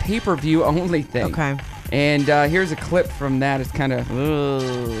was a pay-per-view only thing. Okay. And here's a clip from that. It's kind of,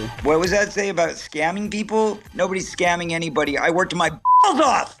 What was that say about scamming people? Nobody's scamming anybody. I worked my balls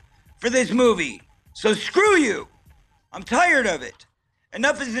off for this movie. So screw you. I'm tired of it.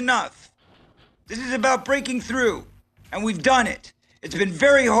 Enough is enough. This is about breaking through, and we've done it. It's been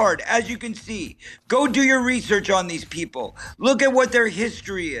very hard, as you can see. Go do your research on these people. Look at what their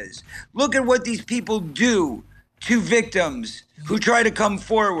history is. Look at what these people do to victims who try to come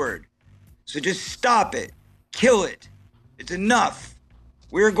forward. So just stop it. Kill it. It's enough.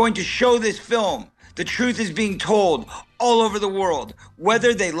 We are going to show this film. The truth is being told. all over the world,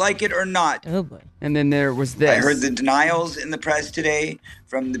 whether they like it or not. Oh boy. And then there was this. I heard the denials in the press today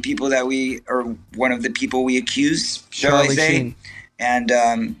from the people that one of the people we accuse, shall Charlie I say? Sheen. And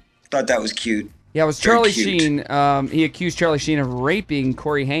thought that was cute. Yeah, it was Very Charlie cute. Sheen. He accused Charlie Sheen of raping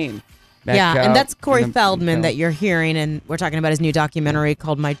Corey Haim. And that's Corey in the Feldman film. that you're hearing, and we're talking about his new documentary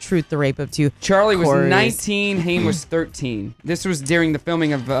called My Truth, the Rape of Two. Charlie was Corys. 19, Haim was 13. This was during the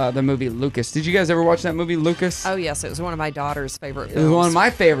filming of the movie Lucas. Did you guys ever watch that movie, Lucas? Oh, yes. It was one of my daughter's favorite It films. was one of my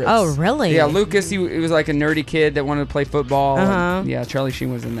favorites. Oh, really? Yeah, Lucas, he was like a nerdy kid that wanted to play football. Uh-huh. Yeah, Charlie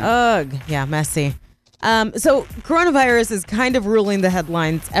Sheen was in that. Ugh. Yeah, messy. So coronavirus is kind of ruling the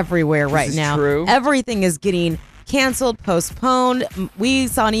headlines everywhere right is now. true. Everything is getting canceled, postponed. We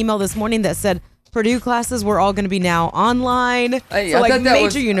saw an email this morning that said Purdue classes were all going to be now online. Hey, so I like thought that major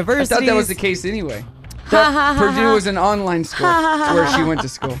was, universities. I thought that was the case anyway. Purdue was an online school where she went to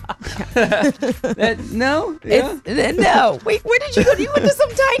school. No? Yeah. No. Wait, where did you go? You went to some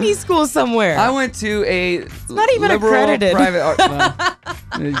tiny school somewhere. I went to a not even liberal accredited. private art.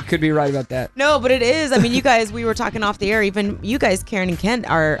 Well, you could be right about that. No, but it is. I mean, you guys, we were talking off the air. Even you guys, Karen and Kent,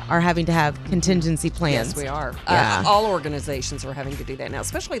 are having to have contingency plans. Yes, we are. Yeah. All organizations are having to do that now,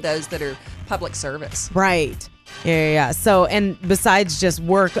 especially those that are public service. Right. Yeah. So, and besides just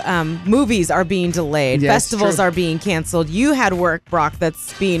work, movies are being delayed. Yes, Festivals true. are being canceled. You had work, Brock,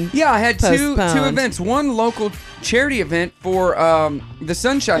 that's being Yeah, I had two postponed. events. One local charity event for the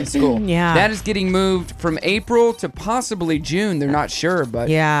Sunshine School. Yeah. That is getting moved from April to possibly June. They're not sure, but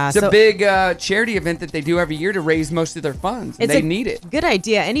Yeah, it's so- a big charity event that they do every year to raise most of their funds. And It's they a need it. Good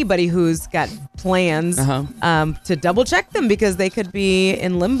idea. Anybody who's got plans to double check them because they could be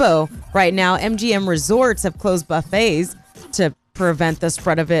in limbo right now. MGM Resorts have closed buffets to prevent the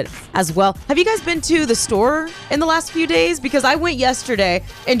spread of it as well. Have you guys been to the store in the last few days? Because I went yesterday,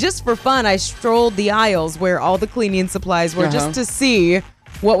 and just for fun, I strolled the aisles where all the cleaning supplies were just to see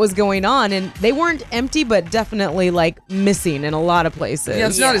what was going on, and they weren't empty, but definitely like missing in a lot of places. Yeah,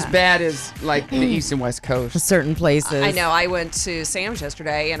 it's not as bad as like the East and West Coast. Certain places. I know. I went to Sam's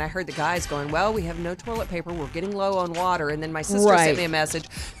yesterday, and I heard the guys going, well, we have no toilet paper. We're getting low on water. And then my sister sent me a message.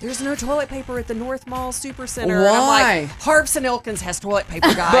 There's no toilet paper at the North Mall Supercenter. And I'm Why? like, Harps and Elkins has toilet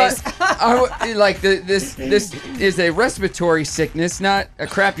paper, guys. This is a respiratory sickness, not a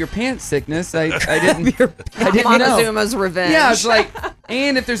crap your pants sickness. I didn't know. Montezuma's revenge. Yeah, it's like,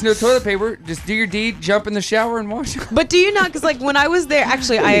 and if there's no toilet paper, just do your deed, jump in the shower, and wash it. But do you not? Because like when I was there,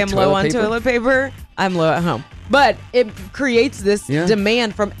 actually, I am low on toilet paper. I'm low at home. But it creates this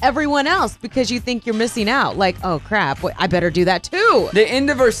demand from everyone else because you think you're missing out. Like, oh crap, I better do that too. The end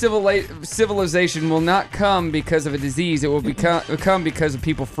of our civilization will not come because of a disease. It will come because of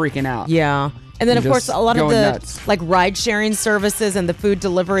people freaking out. Yeah. And then, of course, a lot of the nuts. like ride sharing services and the food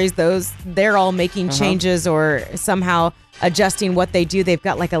deliveries, they're all making changes or somehow adjusting what they do. They've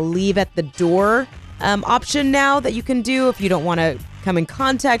got like a leave at the door option now that you can do if you don't want to come in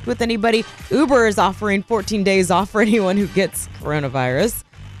contact with anybody. Uber is offering 14 days off for anyone who gets coronavirus.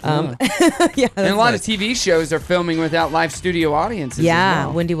 And a lot of TV shows are filming without live studio audiences. Yeah, as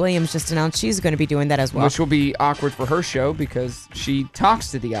well, Wendy Williams just announced she's going to be doing that as well. which will be awkward for her show because she talks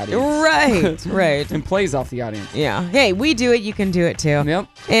to the audience. Right. And plays off the audience. Yeah. Hey, we do it. You can do it too. Yep.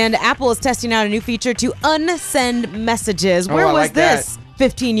 And Apple is testing out a new feature to unsend messages. Where I was like this?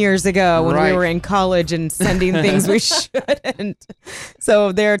 15 years ago when we Right. were in college and sending things we shouldn't.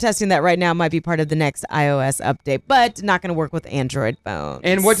 So they're testing that right now. Might be part of the next iOS update, but not going to work with Android phones.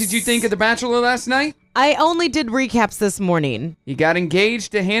 And what did you think of The Bachelor last night? I only did recaps this morning. He got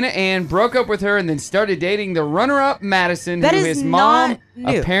engaged to Hannah Ann, broke up with her, and then started dating the runner-up Madison, That who is his mom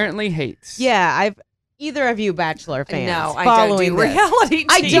not new. apparently hates. Yeah, either of you Bachelor fans. No, I don't following do this. reality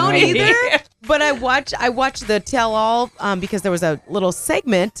I don't TV. either. But I watched the tell-all because there was a little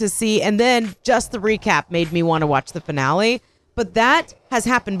segment to see, and then just the recap made me want to watch the finale. But that has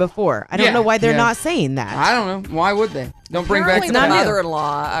happened before. I don't know why they're not saying that. I don't know. Why would they? Don't bring back Apparently the the new.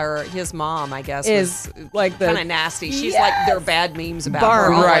 mother-in-law or his mom, I guess, Is was like the kind of nasty. She's like, there are bad memes about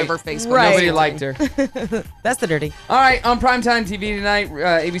Barb. her all Right. over Facebook. Right. Nobody liked her. That's the dirty. All right, on primetime TV tonight,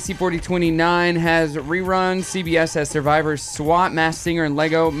 ABC 4029 has reruns. CBS has Survivor, SWAT, Masked Singer, and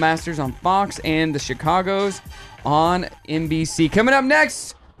Lego Masters on Fox, and The Chicago's on NBC. Coming up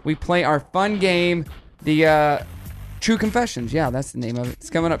next, we play our fun game, the True Confessions. Yeah, that's the name of it. It's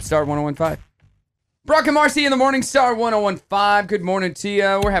coming up, Star 101.5. Brock and Marci in the morning, Star 101.5. Good morning to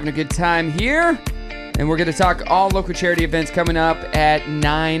you. We're having a good time here. And we're going to talk all local charity events coming up at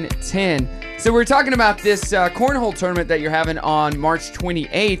 9:10. So we're talking about this cornhole tournament that you're having on March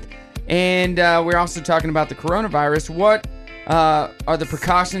 28th. And we're also talking about the coronavirus. What are the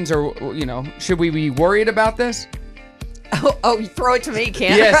precautions or, should we be worried about this? Oh, throw it to me,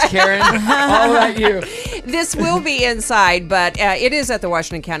 Ken. Yes, Karen. All about you. This will be inside, but it is at the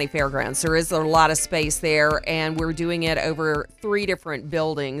Washington County Fairgrounds. There is a lot of space there, and we're doing it over 3 different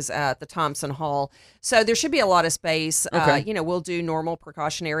buildings at the Thompson Hall. So there should be a lot of space. Okay. We'll do normal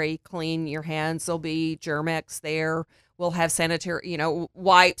precautionary, clean your hands. There'll be Germ-X there. We'll have sanitary,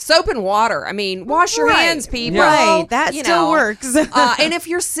 wipe, soap and water. I mean, wash your hands, people. Right. That still works. And if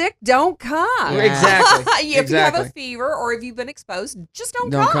you're sick, don't come. Yeah. Exactly. If you have a fever or if you've been exposed, just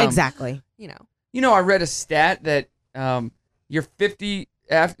don't come. Exactly. I read a stat that you're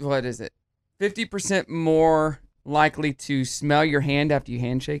 50% more likely to smell your hand after you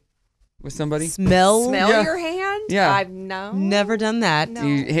handshake with somebody. Smell your hand? Yeah. I've never done that. No.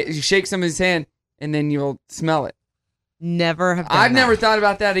 You shake somebody's hand and then you'll smell it. Never have done I've that. never thought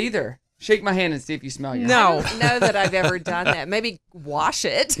about that either. Shake my hand and see if you smell your hand. I don't know that I've ever done that. Maybe wash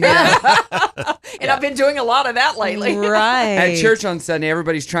it. Yeah. I've been doing a lot of that lately. Right. At church on Sunday,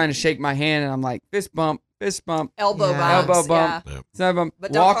 everybody's trying to shake my hand, and I'm like, fist bump, elbow bumps, elbow bump, side bump,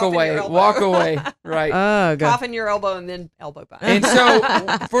 But don't walk cough in away, your elbow. walk away. Right. Oh, God. Cough in your elbow and then elbow bump. And so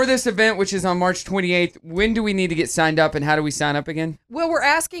for this event, which is on March 28th, when do we need to get signed up, and how do we sign up again? Well, we're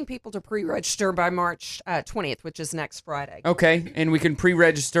asking people to pre-register by March 20th, which is next Friday. Okay, and we can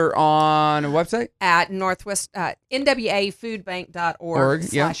pre-register on a website? At Northwest,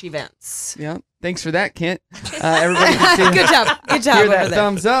 nwafoodbank.org/events. Yeah. Thanks for that, Kent. Everybody can see Good job. Good job. hear over that there.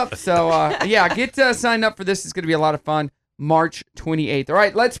 thumbs up. So, get signed up for this. It's going to be a lot of fun. March 28th. All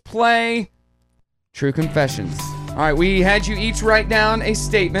right, let's play True Confessions. All right, we had you each write down a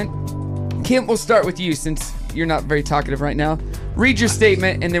statement. Kent, we'll start with you since you're not very talkative right now. Read your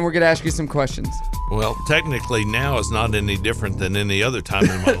statement, and then we're going to ask you some questions. Well, technically now is not any different than any other time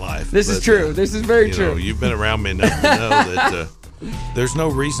in my life. This is true. This is very true. You've been around me enough to know that there's no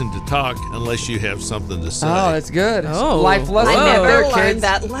reason to talk unless you have something to say. Oh, that's good. Oh. Life lesson. I never there, learned kids.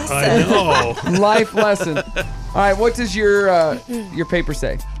 that lesson. I know. Life lesson. All right, what does your paper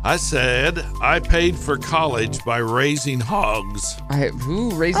say? I said I paid for college by raising hogs.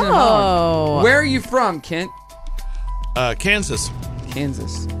 Raising a hog. Where are you from, Kent? Kansas.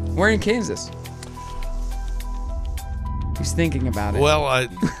 Kansas. Where in Kansas? He's thinking about it. Well,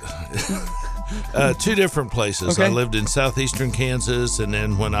 two different places. Okay. I lived in southeastern Kansas, and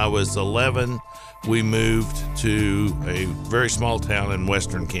then when I was 11, we moved to a very small town in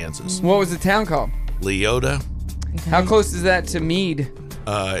western Kansas. What was the town called? Leota. Okay. How close is that to Meade?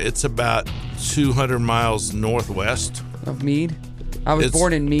 It's about 200 miles northwest of Meade. I was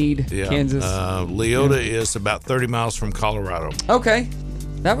born in Meade, Kansas. Leota is about 30 miles from Colorado. Okay,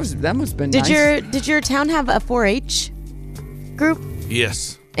 that must have been nice. Did your town have a 4-H group?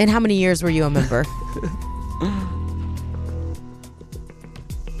 Yes. And how many years were you a member?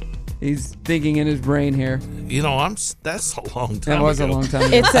 He's thinking in his brain here. That's a long time. That was ago. a long time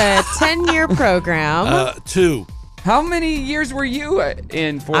ago. It's a 10-year program. 2. How many years were you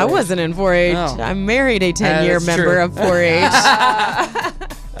in 4-H? I wasn't in 4-H. Oh. I married a 10-year that's member true. of 4-H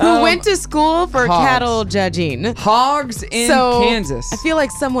who went to school for hogs. cattle judging. Hogs in So, Kansas. I feel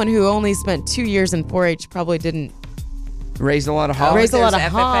like someone who only spent 2 years in 4-H probably didn't Raise a lot of hogs. raise a lot of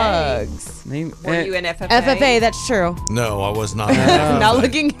There's FFA. hogs. Were you in FFA? FFA, that's true. No, I was not. Not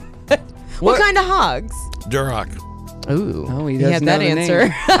looking good. What kind of hogs? Duroc. Ooh. Oh, he He doesn't had know that the answer.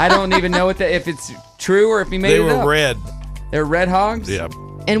 name. I don't even know if it's true or if he made They it were up. red. They're red hogs? Yeah.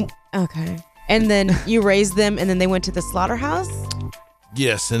 And okay. And then you raised them and then they went to the slaughterhouse?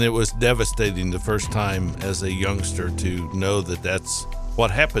 Yes, and it was devastating the first time as a youngster to know that that's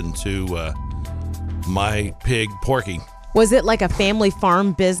what happened to my pig, Porky. Was it like a family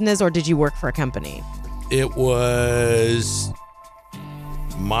farm business or did you work for a company? It was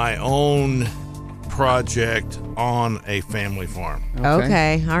my own project on a family farm.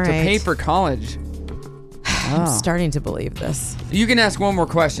 Okay, all right. To pay for college. I'm starting to believe this. You can ask one more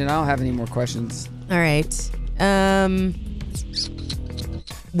question. I don't have any more questions. All right.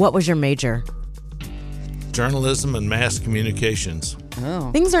 What was your major? Journalism and mass communications.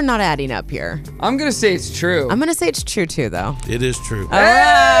 Oh. Things are not adding up here. I'm going to say it's true. I'm going to say it's true too, though. It is true. All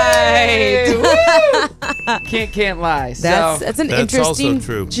right. Can't lie. That's an That's interesting also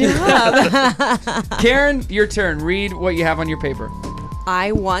true. job. Karen, your turn. Read what you have on your paper.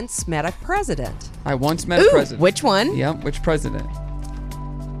 I once met a president. I once met a president. Which one? Yep, which president?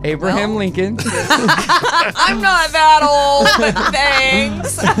 Abraham Lincoln. I'm not that old.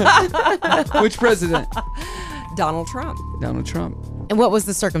 Thanks. Which president? Donald Trump. Donald Trump. And what was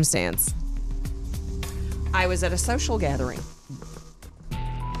the circumstance? I was at a social gathering.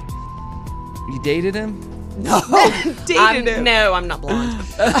 You dated him? No. No, I'm not blonde.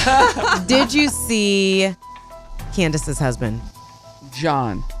 Did you see Candace's husband.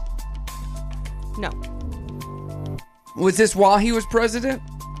 John. No. Was this while he was president?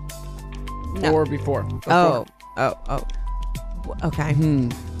 No. Or before? Oh. Okay.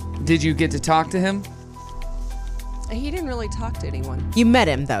 Did you get to talk to him? He didn't really talk to anyone. You met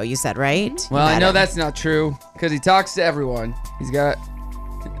him, though, you said, right? Well, I You know met him. that's not true because he talks to everyone.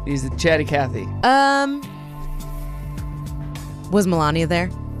 He's a chatty Cathy. Was Melania there?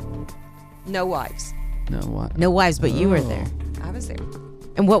 No wives. No, what? No wives, but you were there. I was there.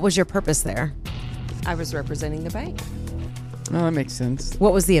 And what was your purpose there? I was representing the bank. Oh, that makes sense.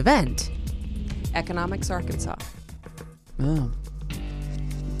 What was the event? Economics Arkansas. Oh.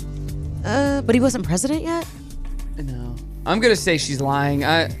 But he wasn't president yet? No. I'm going to say she's lying.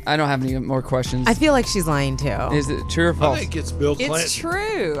 I don't have any more questions. I feel like she's lying too. Is it true or false? I think it's Bill Clinton. It's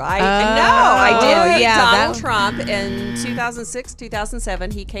true. I did meet yeah, Donald Trump in 2006,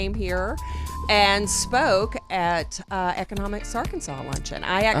 2007. He came here and spoke at Economics Arkansas luncheon.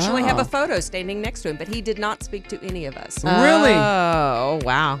 I actually have a photo standing next to him, but he did not speak to any of us. Really? Oh,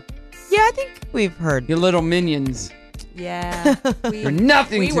 wow. Yeah, I think we've heard. Your little minions. Yeah. You're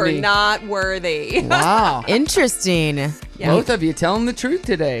nothing to We were me. not worthy. Wow. Interesting. Yeah. Both of you telling the truth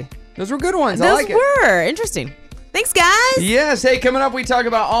today. Those were good ones. I Those like it. were interesting. Thanks, guys. Yes. Hey, coming up, we talk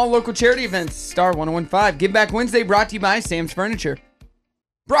about all local charity events. Star 101.5. Give Back Wednesday brought to you by Sam's Furniture.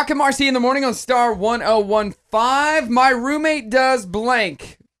 Brock and Marci in the morning on Star 101.5. My roommate does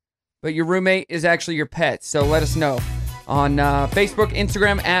blank, but your roommate is actually your pet. So let us know on Facebook,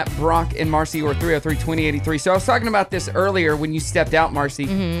 Instagram at Brock and Marci or 303-2083. So I was talking about this earlier when you stepped out, Marci.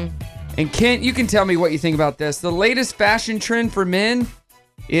 Mm-hmm. And Kent, you can tell me what you think about this. The latest fashion trend for men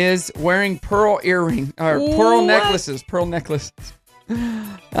is wearing pearl pearl necklaces. Pearl necklaces.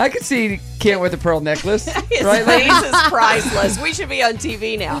 I could see Kent with a pearl necklaess. His right, face ladies? is priceless. We should be on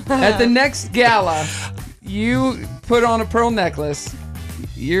TV now. At the next gala, you put on a pearl necklace.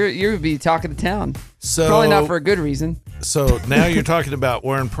 You would be talk of the town. So probably not for a good reason. So now you're talking about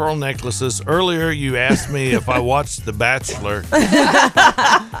wearing pearl necklaces. Earlier, you asked me if I watched The Bachelor.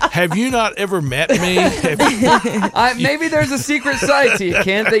 Have you not ever met me? Maybe there's a secret side to you,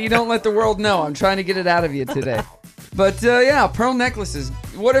 Kent, that you don't let the world know. I'm trying to get it out of you today. But yeah, pearl necklaces.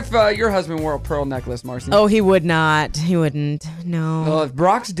 What if your husband wore a pearl necklace, Marci? Oh, he would not. He wouldn't. No. Well, if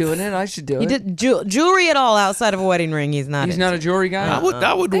Brock's doing it, I should do He it. did jewelry at all outside of a wedding ring. He's not. He's not a jewelry guy?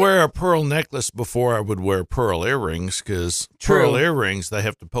 I would wear a pearl necklace before I would wear pearl earrings because pearl earrings, they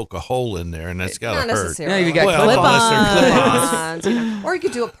have to poke a hole in there and that's got to hurt. necessarily. Yeah, you got clip-ons. Clip-ons. Or you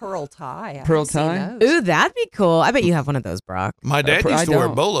could do a pearl tie. I Pearl haven't seen tie? those. Ooh, that'd be cool. I bet you have one of those, Brock. My dad I used to wear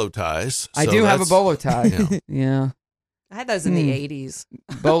don't. bolo ties. I so do have a that's- bolo tie. Yeah. Yeah. I had those in the 80s.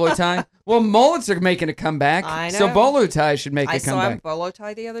 Bolo tie? Well, mullets are making a comeback. I know. So bolo tie should make I a saw a comeback. bolo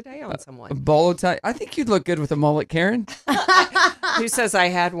tie the other day on A someone. bolo tie? I think you'd look good with a mullet, Karen. Who says I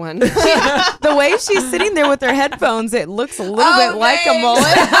had one? The way she's sitting there with her headphones, it looks a little bit like a mullet.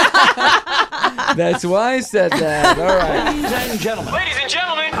 That's why I said that. All right. Ladies and gentlemen,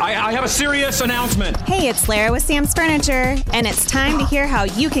 I have a serious announcement. Hey, it's Lara with Sam's Furniture, and it's time to hear how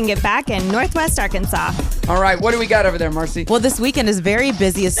you can get back in Northwest Arkansas. All right. What do we got over there, Marci? Well, this weekend is very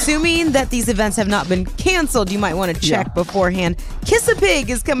busy. Assuming that these events have not been canceled, you might want to check beforehand. Kiss a Pig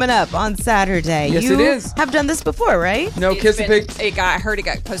is coming up on Saturday. Yes, you it is. have done this before, right? No, Kiss a Pig. I heard it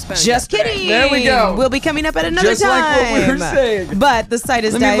got postponed. Just yesterday. kidding. There we go. We'll be coming up at another Just time. like what we were saying. But the site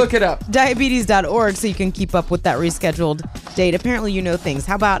is Let me look it up. diabetes.org so you can keep up with that rescheduled date. Apparently, you know things.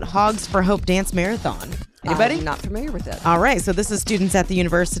 How about Hogs for Hope Dance Marathon? Anybody? I'm not familiar with it. All right, so this is students at the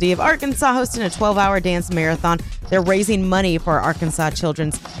University of Arkansas hosting a 12-hour dance marathon. They're raising money for Arkansas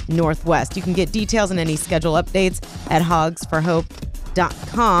Children's Northwest. You can get details and any schedule updates at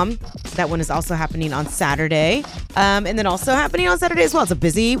hogsforhope.com. That one is also happening on Saturday. And then also happening on Saturday as well. It's a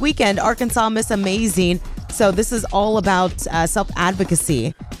busy weekend. Arkansas Miss Amazing. So this is all about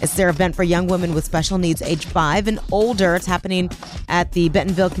self-advocacy. It's their event for young women with special needs age 5 and older. It's happening at the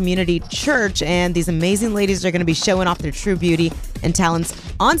Bentonville Community Church, and these amazing ladies are going to be showing off their true beauty and talents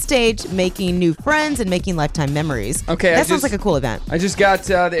on stage, making new friends and making lifetime memories. Okay, that sounds like a cool event. I just got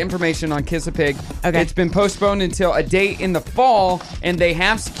the information on Kiss a Pig. Okay. It's been postponed until a date in the fall, and they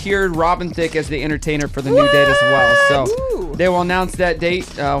have secured Robin Thicke as the entertainer for the new date as well. So they will announce that date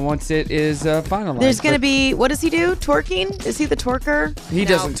once it is finalized. There's going to be, what does he do? Twerking? Is he the twerker? He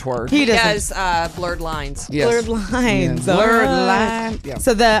doesn't twerk. He doesn't. does blurred lines. Yes. Blurred lines. Yeah, blurred All right. lines. Yeah.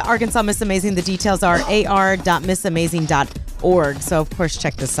 So the Arkansas Miss Amazing, the details are ar.missamazing.org. So, of course,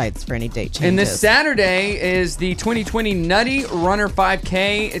 check the sites for any date changes. And this Saturday is the 2020 Nutty Runner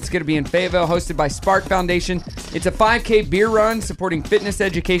 5K. It's going to be in Fayetteville, hosted by Spark Foundation. It's a 5K beer run supporting fitness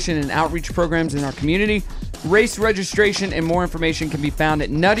education and outreach programs in our community. Race registration and more information can be found at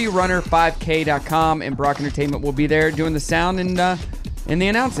nuttyrunner5k.com, and Brock Entertainment will be there doing the sound and the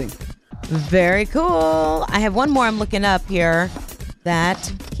announcing. Very cool. I have one more I'm looking up here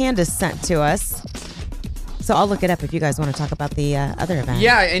that Candace sent to us. So I'll look it up if you guys want to talk about the other event.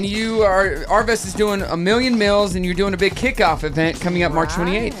 Yeah, and Arvest is doing a Million Meals, and you're doing a big kickoff event coming up March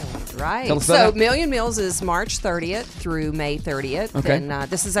 28th. Right. Tell us So about that. Million Meals is March 30th through May 30th. Okay. And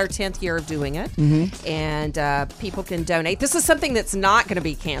this is our 10th year of doing it. Mhm. And people can donate. This is something that's not going to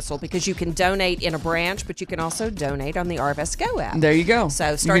be canceled because you can donate in a branch, but you can also donate on the Arvest Go app. There you go.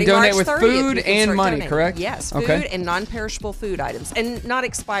 So You starting can donate March with 30th, food you can and start money, donating. correct? Yes, food Okay. and non-perishable food items. And not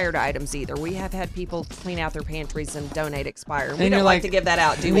expired items either. We have had people clean out their pantries and donate expired. We And don't you're like like- to give that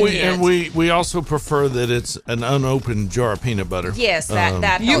out, do we? And we also prefer that it's an unopened jar of peanut butter. Yes,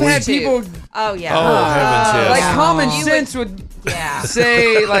 that You've helps had too. people- Oh yeah. Oh, heavens, yes. Like common You sense would Yeah.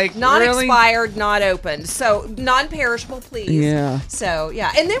 say, like, really? non-expired, not opened. So non-perishable, please. Yeah. So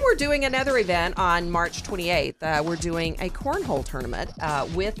yeah, and then we're doing another event on March 28th. We're doing a cornhole tournament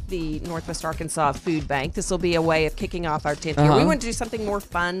with the Northwest Arkansas Food Bank. This will be a way of kicking off our 10th year. Uh-huh. We want to do something more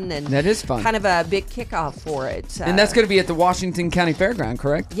fun and That is fun. kind of a big kickoff for it. And that's going to be at the Washington County Fairground,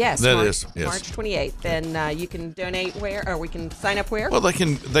 correct? Yes, That March, is, yes. March 28th. And you can donate where, or we can sign up where? Well, they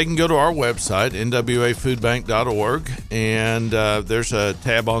can go to our website, nwafoodbank.org, and there's a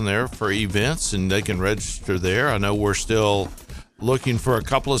tab on there for events, and they can register there. I know we're still looking for a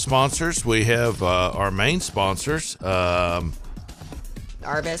couple of sponsors. We have our main sponsors.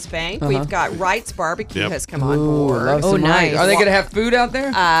 Arvest Bank. Uh-huh. We've got Wright's Barbecue Yep. has come on board. Love some Wright. Are they going to have food out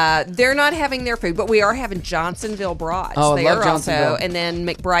there? They're not having their food, but we are having Johnsonville Brats. Oh, I they love are Johnsonville. also, and then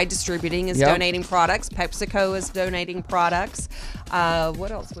McBride Distributing is Yep. donating products. PepsiCo is donating products.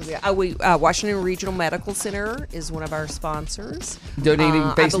 What else was there? Washington Regional Medical Center is one of our sponsors. Donating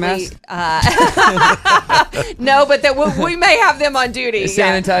face masks? No, but we may have them on duty.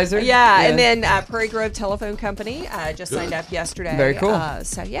 Sanitizer? Yeah. Yeah. And then Prairie Grove Telephone Company just signed up yesterday. Very cool.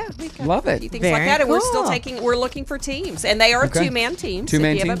 So yeah, we've got Love a it. few things Very like that, and we're cool. still we're looking for teams, and they are Okay. two-man teams.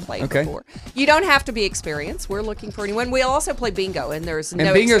 Two-man if you team? haven't played Okay. before, you don't have to be experienced. We're looking for anyone. We'll also play bingo, and there's And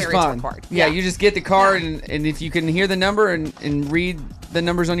no bingo's experience fun. required. Yeah, you just get the card, and if you can hear the number and read the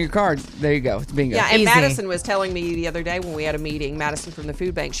numbers on your card, there you go. It's bingo. Yeah, and Easy. Madison was telling me the other day when we had a meeting, Madison from the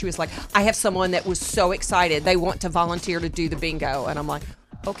food bank, she was like, I have someone that was so excited. They want to volunteer to do the bingo. And I'm like,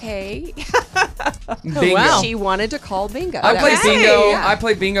 okay. Bingo. Wow. She wanted to call bingo. I played Okay. bingo. Yeah. I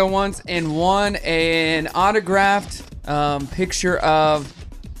played bingo once and won an autographed picture of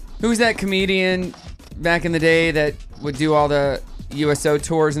who's that comedian back in the day that would do all the USO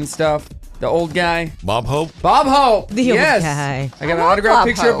tours and stuff. The old guy. Bob Hope. Bob Hope. The yes. old guy. I got an love autographed Bob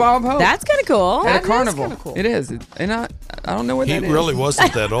picture of Hope. Bob Hope. That's kind of cool. at That a is carnival. kinda cool. It is. And I don't know what He that is. really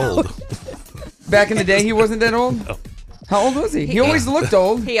wasn't that old. Back in the day, he wasn't that old? How old was he? He always looked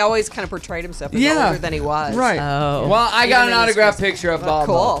old. He always kind of portrayed himself as Yeah. older than he was. Right. Oh. Well, I got Even an in his autographed dress. picture of Oh, Bob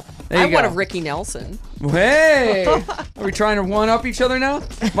cool. Hope. There I you want go. a Ricky Nelson. Hey, are we trying to one up each other now?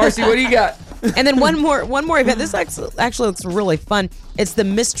 Marcy, what do you got? And then one more event. This actually looks really fun. It's the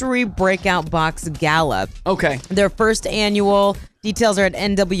Mystery Breakout Box Gala. Okay. Their first annual. Details are at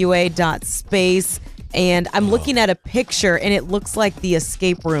nwa.space. And I'm looking at a picture, and it looks like the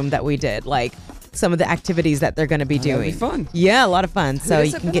escape room that we did. Like some of the activities that they're going to be doing. That'd be fun. Yeah, a lot of fun. So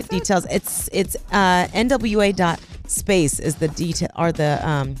does you it can get benefit? details. It's nwa.space is the detail or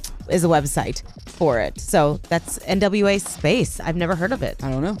the is the website for it. So that's NWA Space. I've never heard of it. I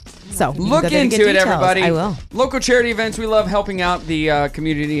don't know. So you can Look go there to get into it, details. everybody. I will. Local charity events. We love helping out the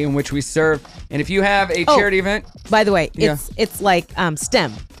community in which we serve. And if you have a Oh. charity event, By the way, Yeah. it's like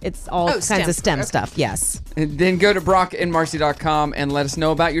STEM. It's all kinds STEM. of STEM Okay. stuff. Yes. then go to brockandmarcy.com and let us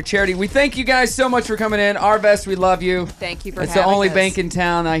know about your charity. We thank you guys so much for coming in. Arvest, we love you. Thank you for It's the having only us. bank in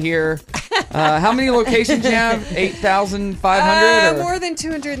town, I hear. How many locations you have? 8,500? More than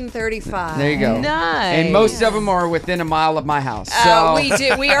 235. There you go. Nice. And most of them are within a mile of my house. So We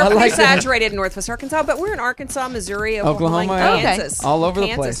do. We I are pretty like that. saturated in Northwest Arkansas, but we're in Arkansas, Missouri, Oklahoma, Oklahoma, yeah. Kansas. All over the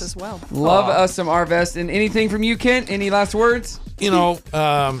Kansas place. as well. Love us some Arvest. And anything from you, Kent? Any last words? You know,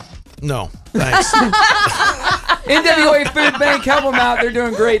 no, thanks. NWA Food Bank, help them out. They're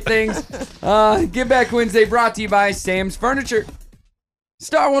doing great things. Get Back Wednesday brought to you by Sam's Furniture.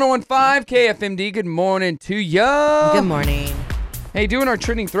 Star 101.5 KFMD, good morning to ya. Good morning. Hey, doing our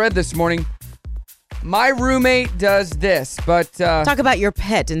trending thread this morning. My roommate does this, but Talk about your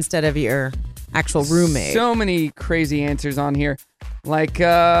pet instead of your actual roommate. so many crazy answers on here. Like,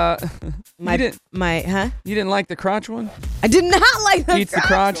 you didn't You like the crotch one? I did not like the Eats the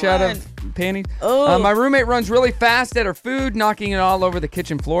crotch out one. of panties. Oh. My roommate runs really fast at her food, knocking it all over the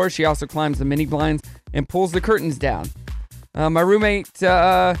kitchen floor. She also climbs the mini blinds and pulls the curtains down. My roommate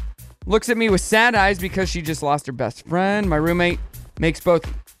looks at me with sad eyes because she just lost her best friend. My roommate makes both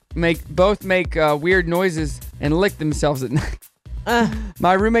make weird noises and lick themselves at night.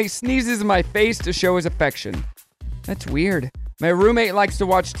 My roommate sneezes in my face to show his affection. That's weird. My roommate likes to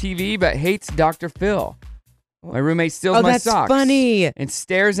watch TV but hates Dr. Phil. My roommate steals my that's socks funny. and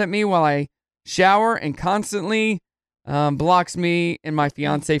stares at me while I shower and constantly blocks me and my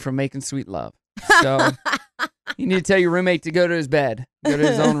fiance from making sweet love. So you need to tell your roommate to go to his bed, go to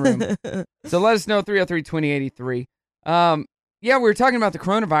his own room. So let us know, 303-2083. Yeah, we were talking about the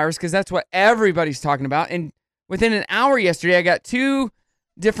coronavirus because that's what everybody's talking about. And within an hour yesterday, I got 2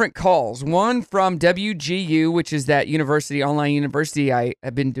 different calls. One from WGU, which is that online university I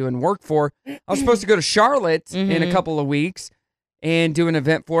have been doing work for. I was supposed to go to Charlotte in a couple of weeks and do an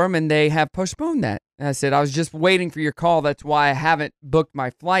event for them, and they have postponed that. And I said, I was just waiting for your call. That's why I haven't booked my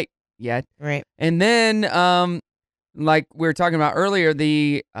flight yet. Right. And then, like we were talking about earlier,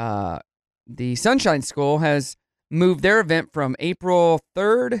 the Sunshine School has moved their event from April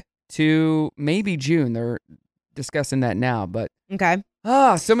 3rd to maybe June. They're discussing that now, but Okay.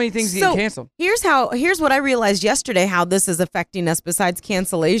 so many things get canceled. Here's what I realized yesterday, how this is affecting us besides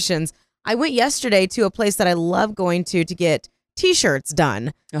cancellations. I went yesterday to a place that I love going to get T-shirts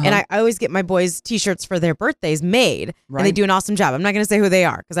done. And I always get my boys T-shirts for their birthdays made. Right. And they do an awesome job. I'm not going to say who they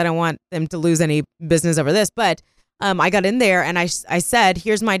are because I don't want them to lose any business over this. But I got in there and I said,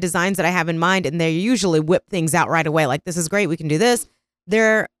 here's my designs that I have in mind. And they usually whip things out right away. Like, this is great. We can do this.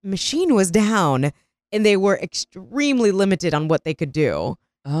 Their machine was down and they were extremely limited on what they could do.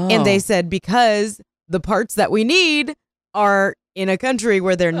 And they said, because the parts that we need are in a country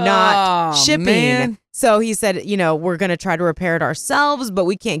where they're not shipping. Man. So he said, we're going to try to repair it ourselves, but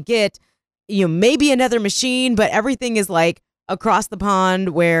we can't get, maybe another machine, but everything is like across the pond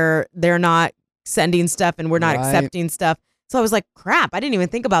where they're not sending stuff and we're not accepting stuff. So I was like, crap, I didn't even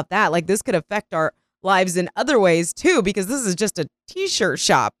think about that. Like, this could affect our lives in other ways too, because this is just a T-shirt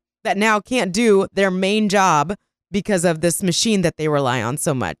shop that now can't do their main job because of this machine that they rely on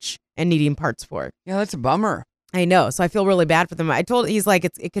so much and needing parts for. Yeah, that's a bummer. I know. So I feel really bad for them. He's like,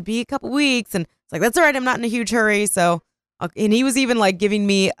 it could be a couple weeks. And it's like, that's all right. I'm not in a huge hurry. So, and he was even like giving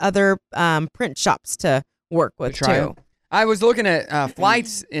me other print shops to work with too. I was looking at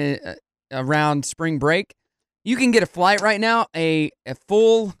flights around spring break. You can get a flight right now, a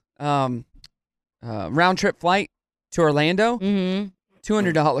full round trip flight to Orlando,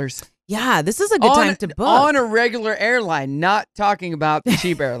 $200. Yeah, this is a good time to book. On a regular airline, not talking about the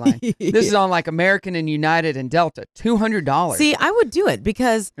cheap airline. This is on like American and United and Delta, $200. See, I would do it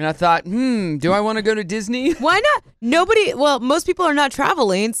because... And I thought, do I want to go to Disney? Why not? Most people are not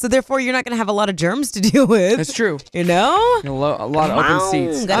traveling, so therefore you're not going to have a lot of germs to deal with. That's true. You know? A lot of open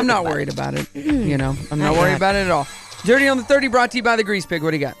seats. I'm not worried about it. I'm not worried about it at all. Dirty on the 30 brought to you by the Grease Pig.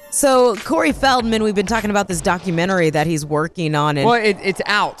 What do you got? So Corey Feldman, we've been talking about this documentary that he's working on. And well, it's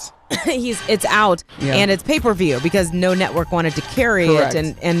out. It's out, and it's pay-per-view because no network wanted to carry Correct.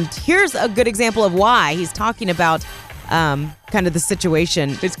 it. And here's a good example of why. He's talking about kind of the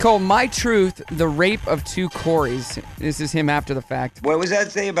situation. It's called My Truth, The Rape of Two Coreys. This is him after the fact. What was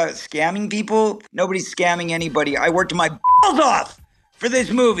that say about scamming people? Nobody's scamming anybody. I worked my balls off for this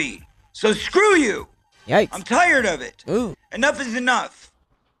movie. So screw you. Yikes. I'm tired of it. Ooh. Enough is enough.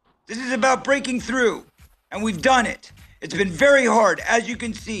 This is about breaking through, and we've done it. It's been very hard, as you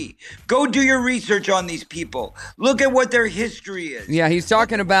can see. Go do your research on these people. Look at what their history is. Yeah, he's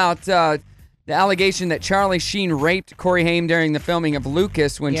talking about the allegation that Charlie Sheen raped Corey Haim during the filming of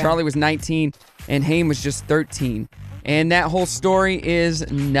Lucas when Charlie was 19 and Haim was just 13. And that whole story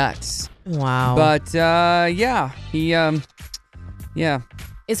is nuts. Wow. But, he,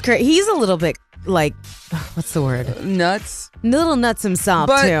 It's crazy. He's a little bit like, what's the word? Nuts. Little nuts himself,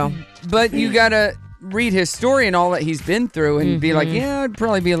 too. But you got to read his story and all that he's been through and be like, yeah, I'd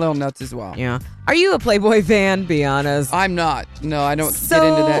probably be a little nuts as well. Yeah. Are you a Playboy fan? Be honest. I'm not. No, I don't get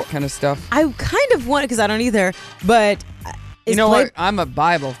into that kind of stuff. I kind of want it because I don't either. But you know what? I'm a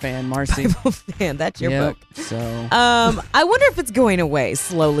Bible fan, Marci. Bible fan. That's your book. So. I wonder if it's going away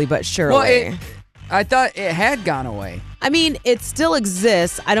slowly but surely. Well, I thought it had gone away. I mean, it still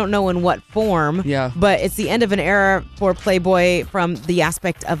exists. I don't know in what form. Yeah. But it's the end of an era for Playboy from the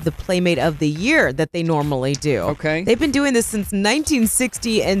aspect of the Playmate of the Year that they normally do. Okay. They've been doing this since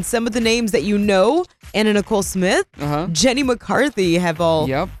 1960, and some of the names that you know, Anna Nicole Smith, Jenny McCarthy, have all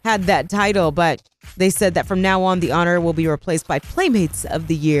had that title, but they said that from now on, the honor will be replaced by Playmates of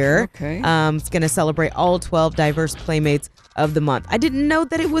the Year. Okay. It's going to celebrate all 12 diverse Playmates of the month. I didn't know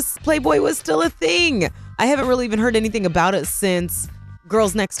that Playboy was still a thing. I haven't really even heard anything about it since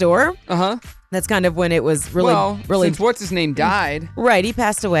Girls Next Door. Uh-huh. That's kind of when it was really since what's-his-name died. Right, he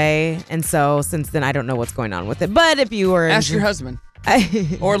passed away. And so since then, I don't know what's going on with it. But if you were... Ask your husband.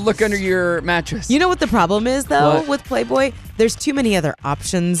 Or look under your mattress. You know what the problem is, though, with Playboy? There's too many other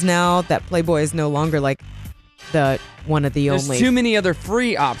options now that Playboy is no longer like one of the only. There's too many other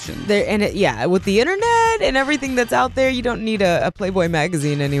free options. With the internet and everything that's out there, you don't need a Playboy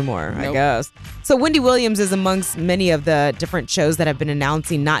magazine anymore, I guess. So Wendy Williams is amongst many of the different shows that have been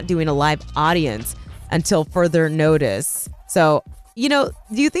announcing not doing a live audience until further notice. So, do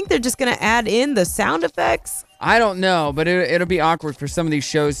you think they're just going to add in the sound effects? I don't know, but it'll be awkward for some of these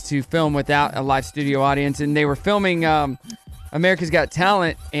shows to film without a live studio audience. And they were filming America's Got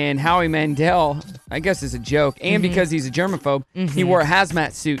Talent, and Howie Mandel, I guess is a joke, and because he's a germaphobe, he wore a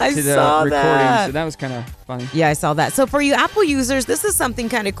hazmat suit to the recording, so that was kind of funny. Yeah, I saw that. So for you Apple users, this is something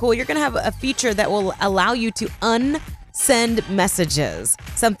kind of cool. You're going to have a feature that will allow you to unsend messages,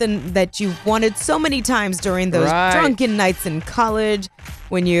 something that you wanted so many times during those drunken nights in college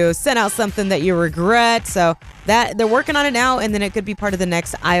when you sent out something that you regret. So that they're working on it now, and then it could be part of the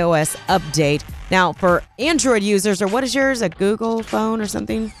next iOS update. Now, for Android users, or what is yours, a Google phone or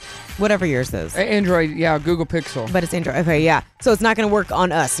something? Whatever yours is. Android, yeah, Google Pixel. But it's Android. Okay, yeah. So it's not going to work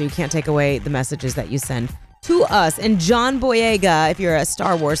on us, so you can't take away the messages that you send to us. And John Boyega, if you're a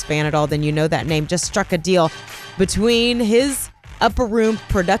Star Wars fan at all, then you know that name, just struck a deal between his Upper Room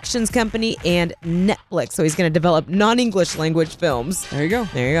Productions Company and Netflix. So he's going to develop non-English language films. There you go.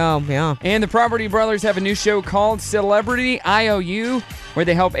 Yeah. And the Property Brothers have a new show called Celebrity IOU, where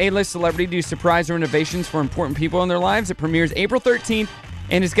they help A-list celebrity do surprise renovations for important people in their lives. It premieres April 13th,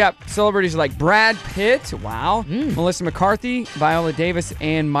 and it's got celebrities like Brad Pitt, Melissa McCarthy, Viola Davis,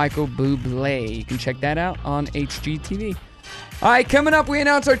 and Michael Bublé. You can check that out on HGTV. All right, coming up, we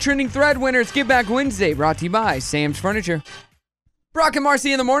announce our trending thread winner. It's Give Back Wednesday, brought to you by Sam's Furniture. Brock and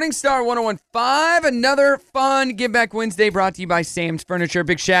Marci in the morning, Star 101.5. Another fun Give Back Wednesday brought to you by Sam's Furniture.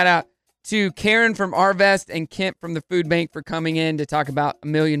 Big shout out to Karen from Arvest and Kent from the Food Bank for coming in to talk about A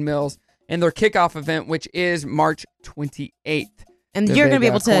Million Meals and their kickoff event, which is March 28th. And you're going to be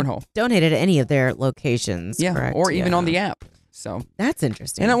able to donate it at any of their locations, correct? Or even on the app. So that's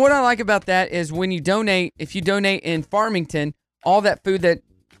interesting. And what I like about that is when you donate, if you donate in Farmington, all that food that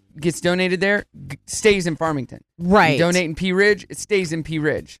gets donated there stays in Farmington. Right. You donate in Pea Ridge, it stays in Pea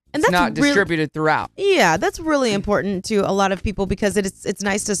Ridge. And it's not distributed throughout. Yeah, that's really important to a lot of people because it's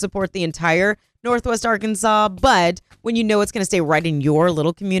nice to support the entire Northwest Arkansas, but when you know it's going to stay right in your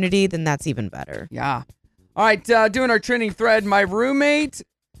little community, then that's even better. Yeah. All right, doing our trending thread, my roommate,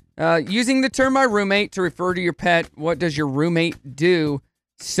 using the term my roommate to refer to your pet, what does your roommate do?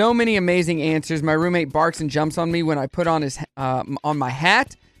 So many amazing answers. My roommate barks and jumps on me when I put on on my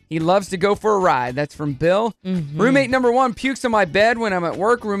hat. He loves to go for a ride. That's from Bill. Roommate number 1 pukes on my bed when I'm at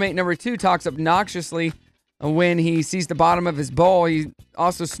work. Roommate number 2 talks obnoxiously when he sees the bottom of his bowl. He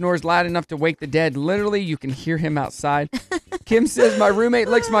also snores loud enough to wake the dead. Literally, you can hear him outside. Kim says, my roommate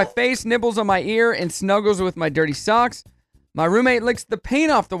licks my face, nibbles on my ear, and snuggles with my dirty socks. My roommate licks the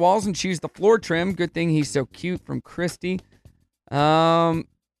paint off the walls and chews the floor trim. Good thing he's so cute, from Christy. My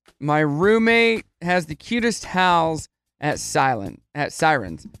roommate has the cutest howls at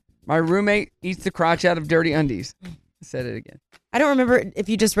sirens. My roommate eats the crotch out of dirty undies. I said it again. I don't remember if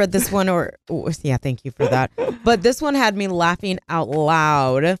you just read this one or yeah, thank you for that. But this one had me laughing out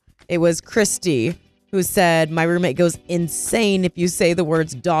loud. It was Christy who said, my roommate goes insane if you say the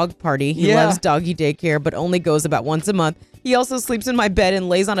words dog party. He loves doggy daycare, but only goes about once a month. He also sleeps in my bed and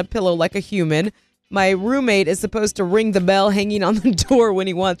lays on a pillow like a human. My roommate is supposed to ring the bell hanging on the door when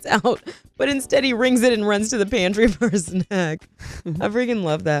he wants out, but instead he rings it and runs to the pantry for a snack. I freaking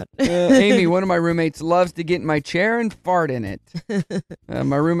love that. Amy, one of my roommates, loves to get in my chair and fart in it.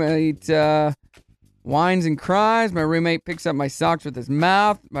 My roommate whines and cries. My roommate picks up my socks with his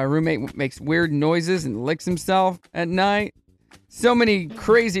mouth. My roommate makes weird noises and licks himself at night. So many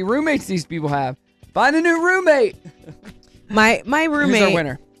crazy roommates these people have. Find a new roommate. My roommate. Who's our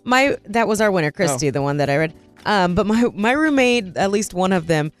winner? That was our winner, Christy, the one that I read. But my roommate, at least one of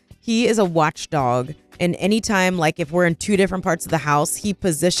them, he is a watchdog. And anytime, like if we're in two different parts of the house, he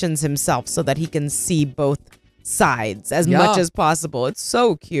positions himself so that he can see both sides as much as possible. It's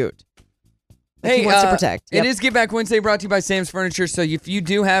so cute. Like he wants to protect. It is Give Back Wednesday, brought to you by Sam's Furniture. So if you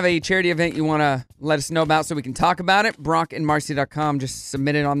do have a charity event you want to let us know about so we can talk about it, brockandmarcy.com, just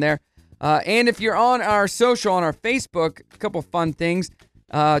submit it on there. And if you're on our social, on our Facebook, a couple fun things.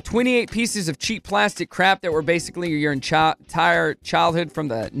 28 pieces of cheap plastic crap that were basically your entire childhood from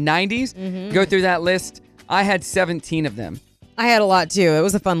the 90s. Go through that list. I had 17 of them. I had a lot too. It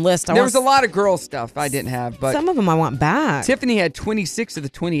was a fun list. There was a lot of girl stuff I didn't have, but some of them I want back. Tiffany had 26 of the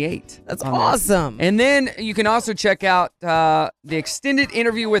 28. That's awesome. And then you can also check out the extended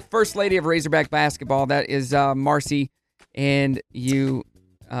interview with First Lady of Razorback Basketball. That is Marci, and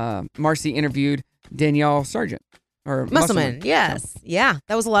Marci interviewed Danielle Sargent. Or Musselman, yes. Yeah,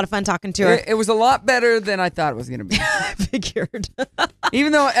 that was a lot of fun talking to her. It was a lot better than I thought it was going to be. I figured.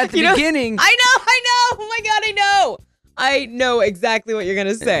 Even though at the beginning... I know. Oh my God, I know. I know exactly what you're going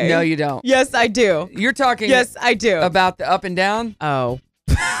to say. No, you don't. Yes, I do. You're talking... Yes, I do. About the up and down? Oh.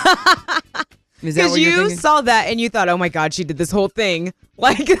 Is that what you're thinking? Saw that and you thought, oh my God, she did this whole thing.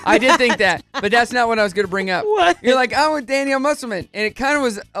 Like I did think that, but that's not what I was going to bring up. What? You're like, I'm with Danielle Musselman. And it kind of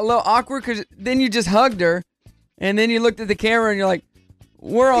was a little awkward because then you just hugged her. And then you looked at the camera and you're like,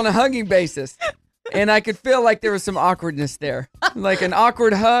 we're on a hugging basis. And I could feel like there was some awkwardness there. Like an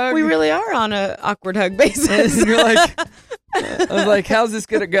awkward hug. We really are on an awkward hug basis. And you're like, I was like, how's this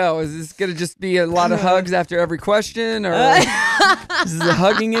going to go? Is this going to just be a lot of hugs after every question? Or this is a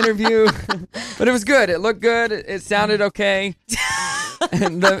hugging interview? But it was good. It looked good. It sounded okay.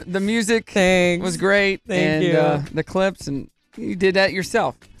 And the music was great. Thank you. The clips. And you did that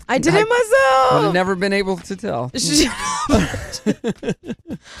yourself. I did it myself. I've never been able to tell. You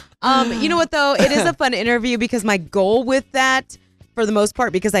know what, though? It is a fun interview because my goal with that, for the most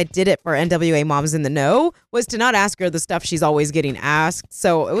part, because I did it for NWA Moms in the Know, was to not ask her the stuff she's always getting asked.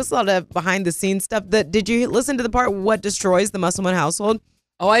 So it was a lot of behind-the-scenes stuff. Did you listen to the part, What Destroys the Musselman Household?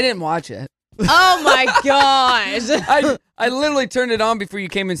 Oh, I didn't watch it. Oh, my gosh. I literally turned it on before you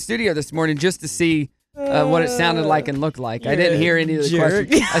came in studio this morning just to see what it sounded like and looked like. I didn't hear any of the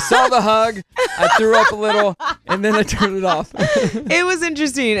questions. I saw the hug. I threw up a little, and then I turned it off. It was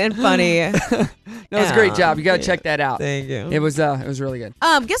interesting and funny. That was a great job. You got to check that out. Thank you. It was really good.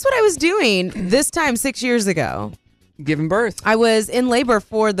 Guess what I was doing this time 6 years ago? Giving birth. I was in labor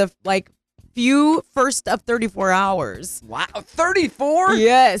for the few first of 34 hours. Wow, 34?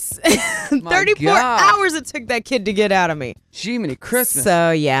 Yes. 34 hours it took that kid to get out of me. Jiminy Christmas.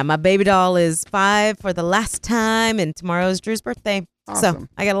 So, yeah, my baby doll is 5 for the last time, and tomorrow's Drew's birthday. Awesome. So,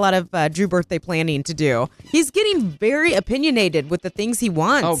 I got a lot of Drew birthday planning to do. He's getting very opinionated with the things he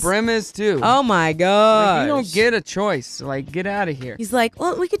wants. Oh, Brim is too. Oh, my God. You don't get a choice. Get out of here. He's like,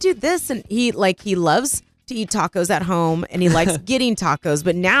 well, we could do this. And he loves to eat tacos at home, and he likes getting tacos,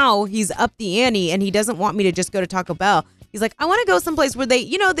 but now he's up the ante and he doesn't want me to just go to Taco Bell. He's like, I want to go someplace where they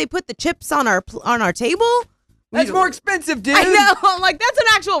put the chips on our table. That's more expensive, dude. I know. I'm like, that's an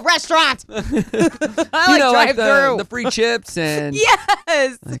actual restaurant. I drive through the free chips and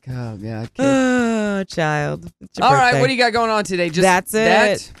yes. Oh yeah, oh child. All right, what do you got going on today? Just that's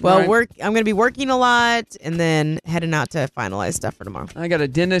it. Well, right. I'm gonna be working a lot and then heading out to finalize stuff for tomorrow. I got a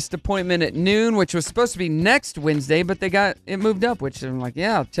dentist appointment at noon, which was supposed to be next Wednesday, but they got it moved up. Which I'm like,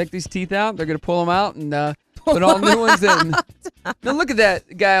 yeah, check these teeth out. They're gonna pull them out and put all new ones in. Now look at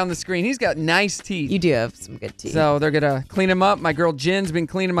that guy on the screen. He's got nice teeth. You do have some good teeth. So they're going to clean him up. My girl Jen's been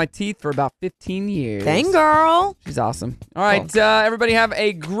cleaning my teeth for about 15 years. Dang, girl. She's awesome. All right, cool. Everybody have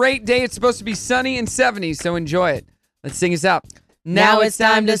a great day. It's supposed to be sunny and 70s, so enjoy it. Let's sing us out. Now it's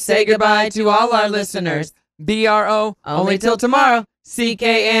time to say goodbye to all our listeners. BRO, only till tomorrow. CK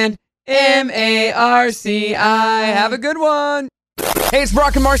and MARCI. Have a good one. Hey, it's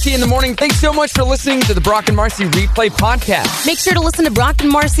Brock and Marci in the morning. Thanks so much for listening to the Brock and Marci Replay Podcast. Make sure to listen to Brock and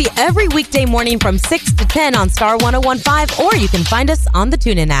Marci every weekday morning from 6 to 10 on Star 101.5, or you can find us on the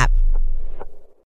TuneIn app.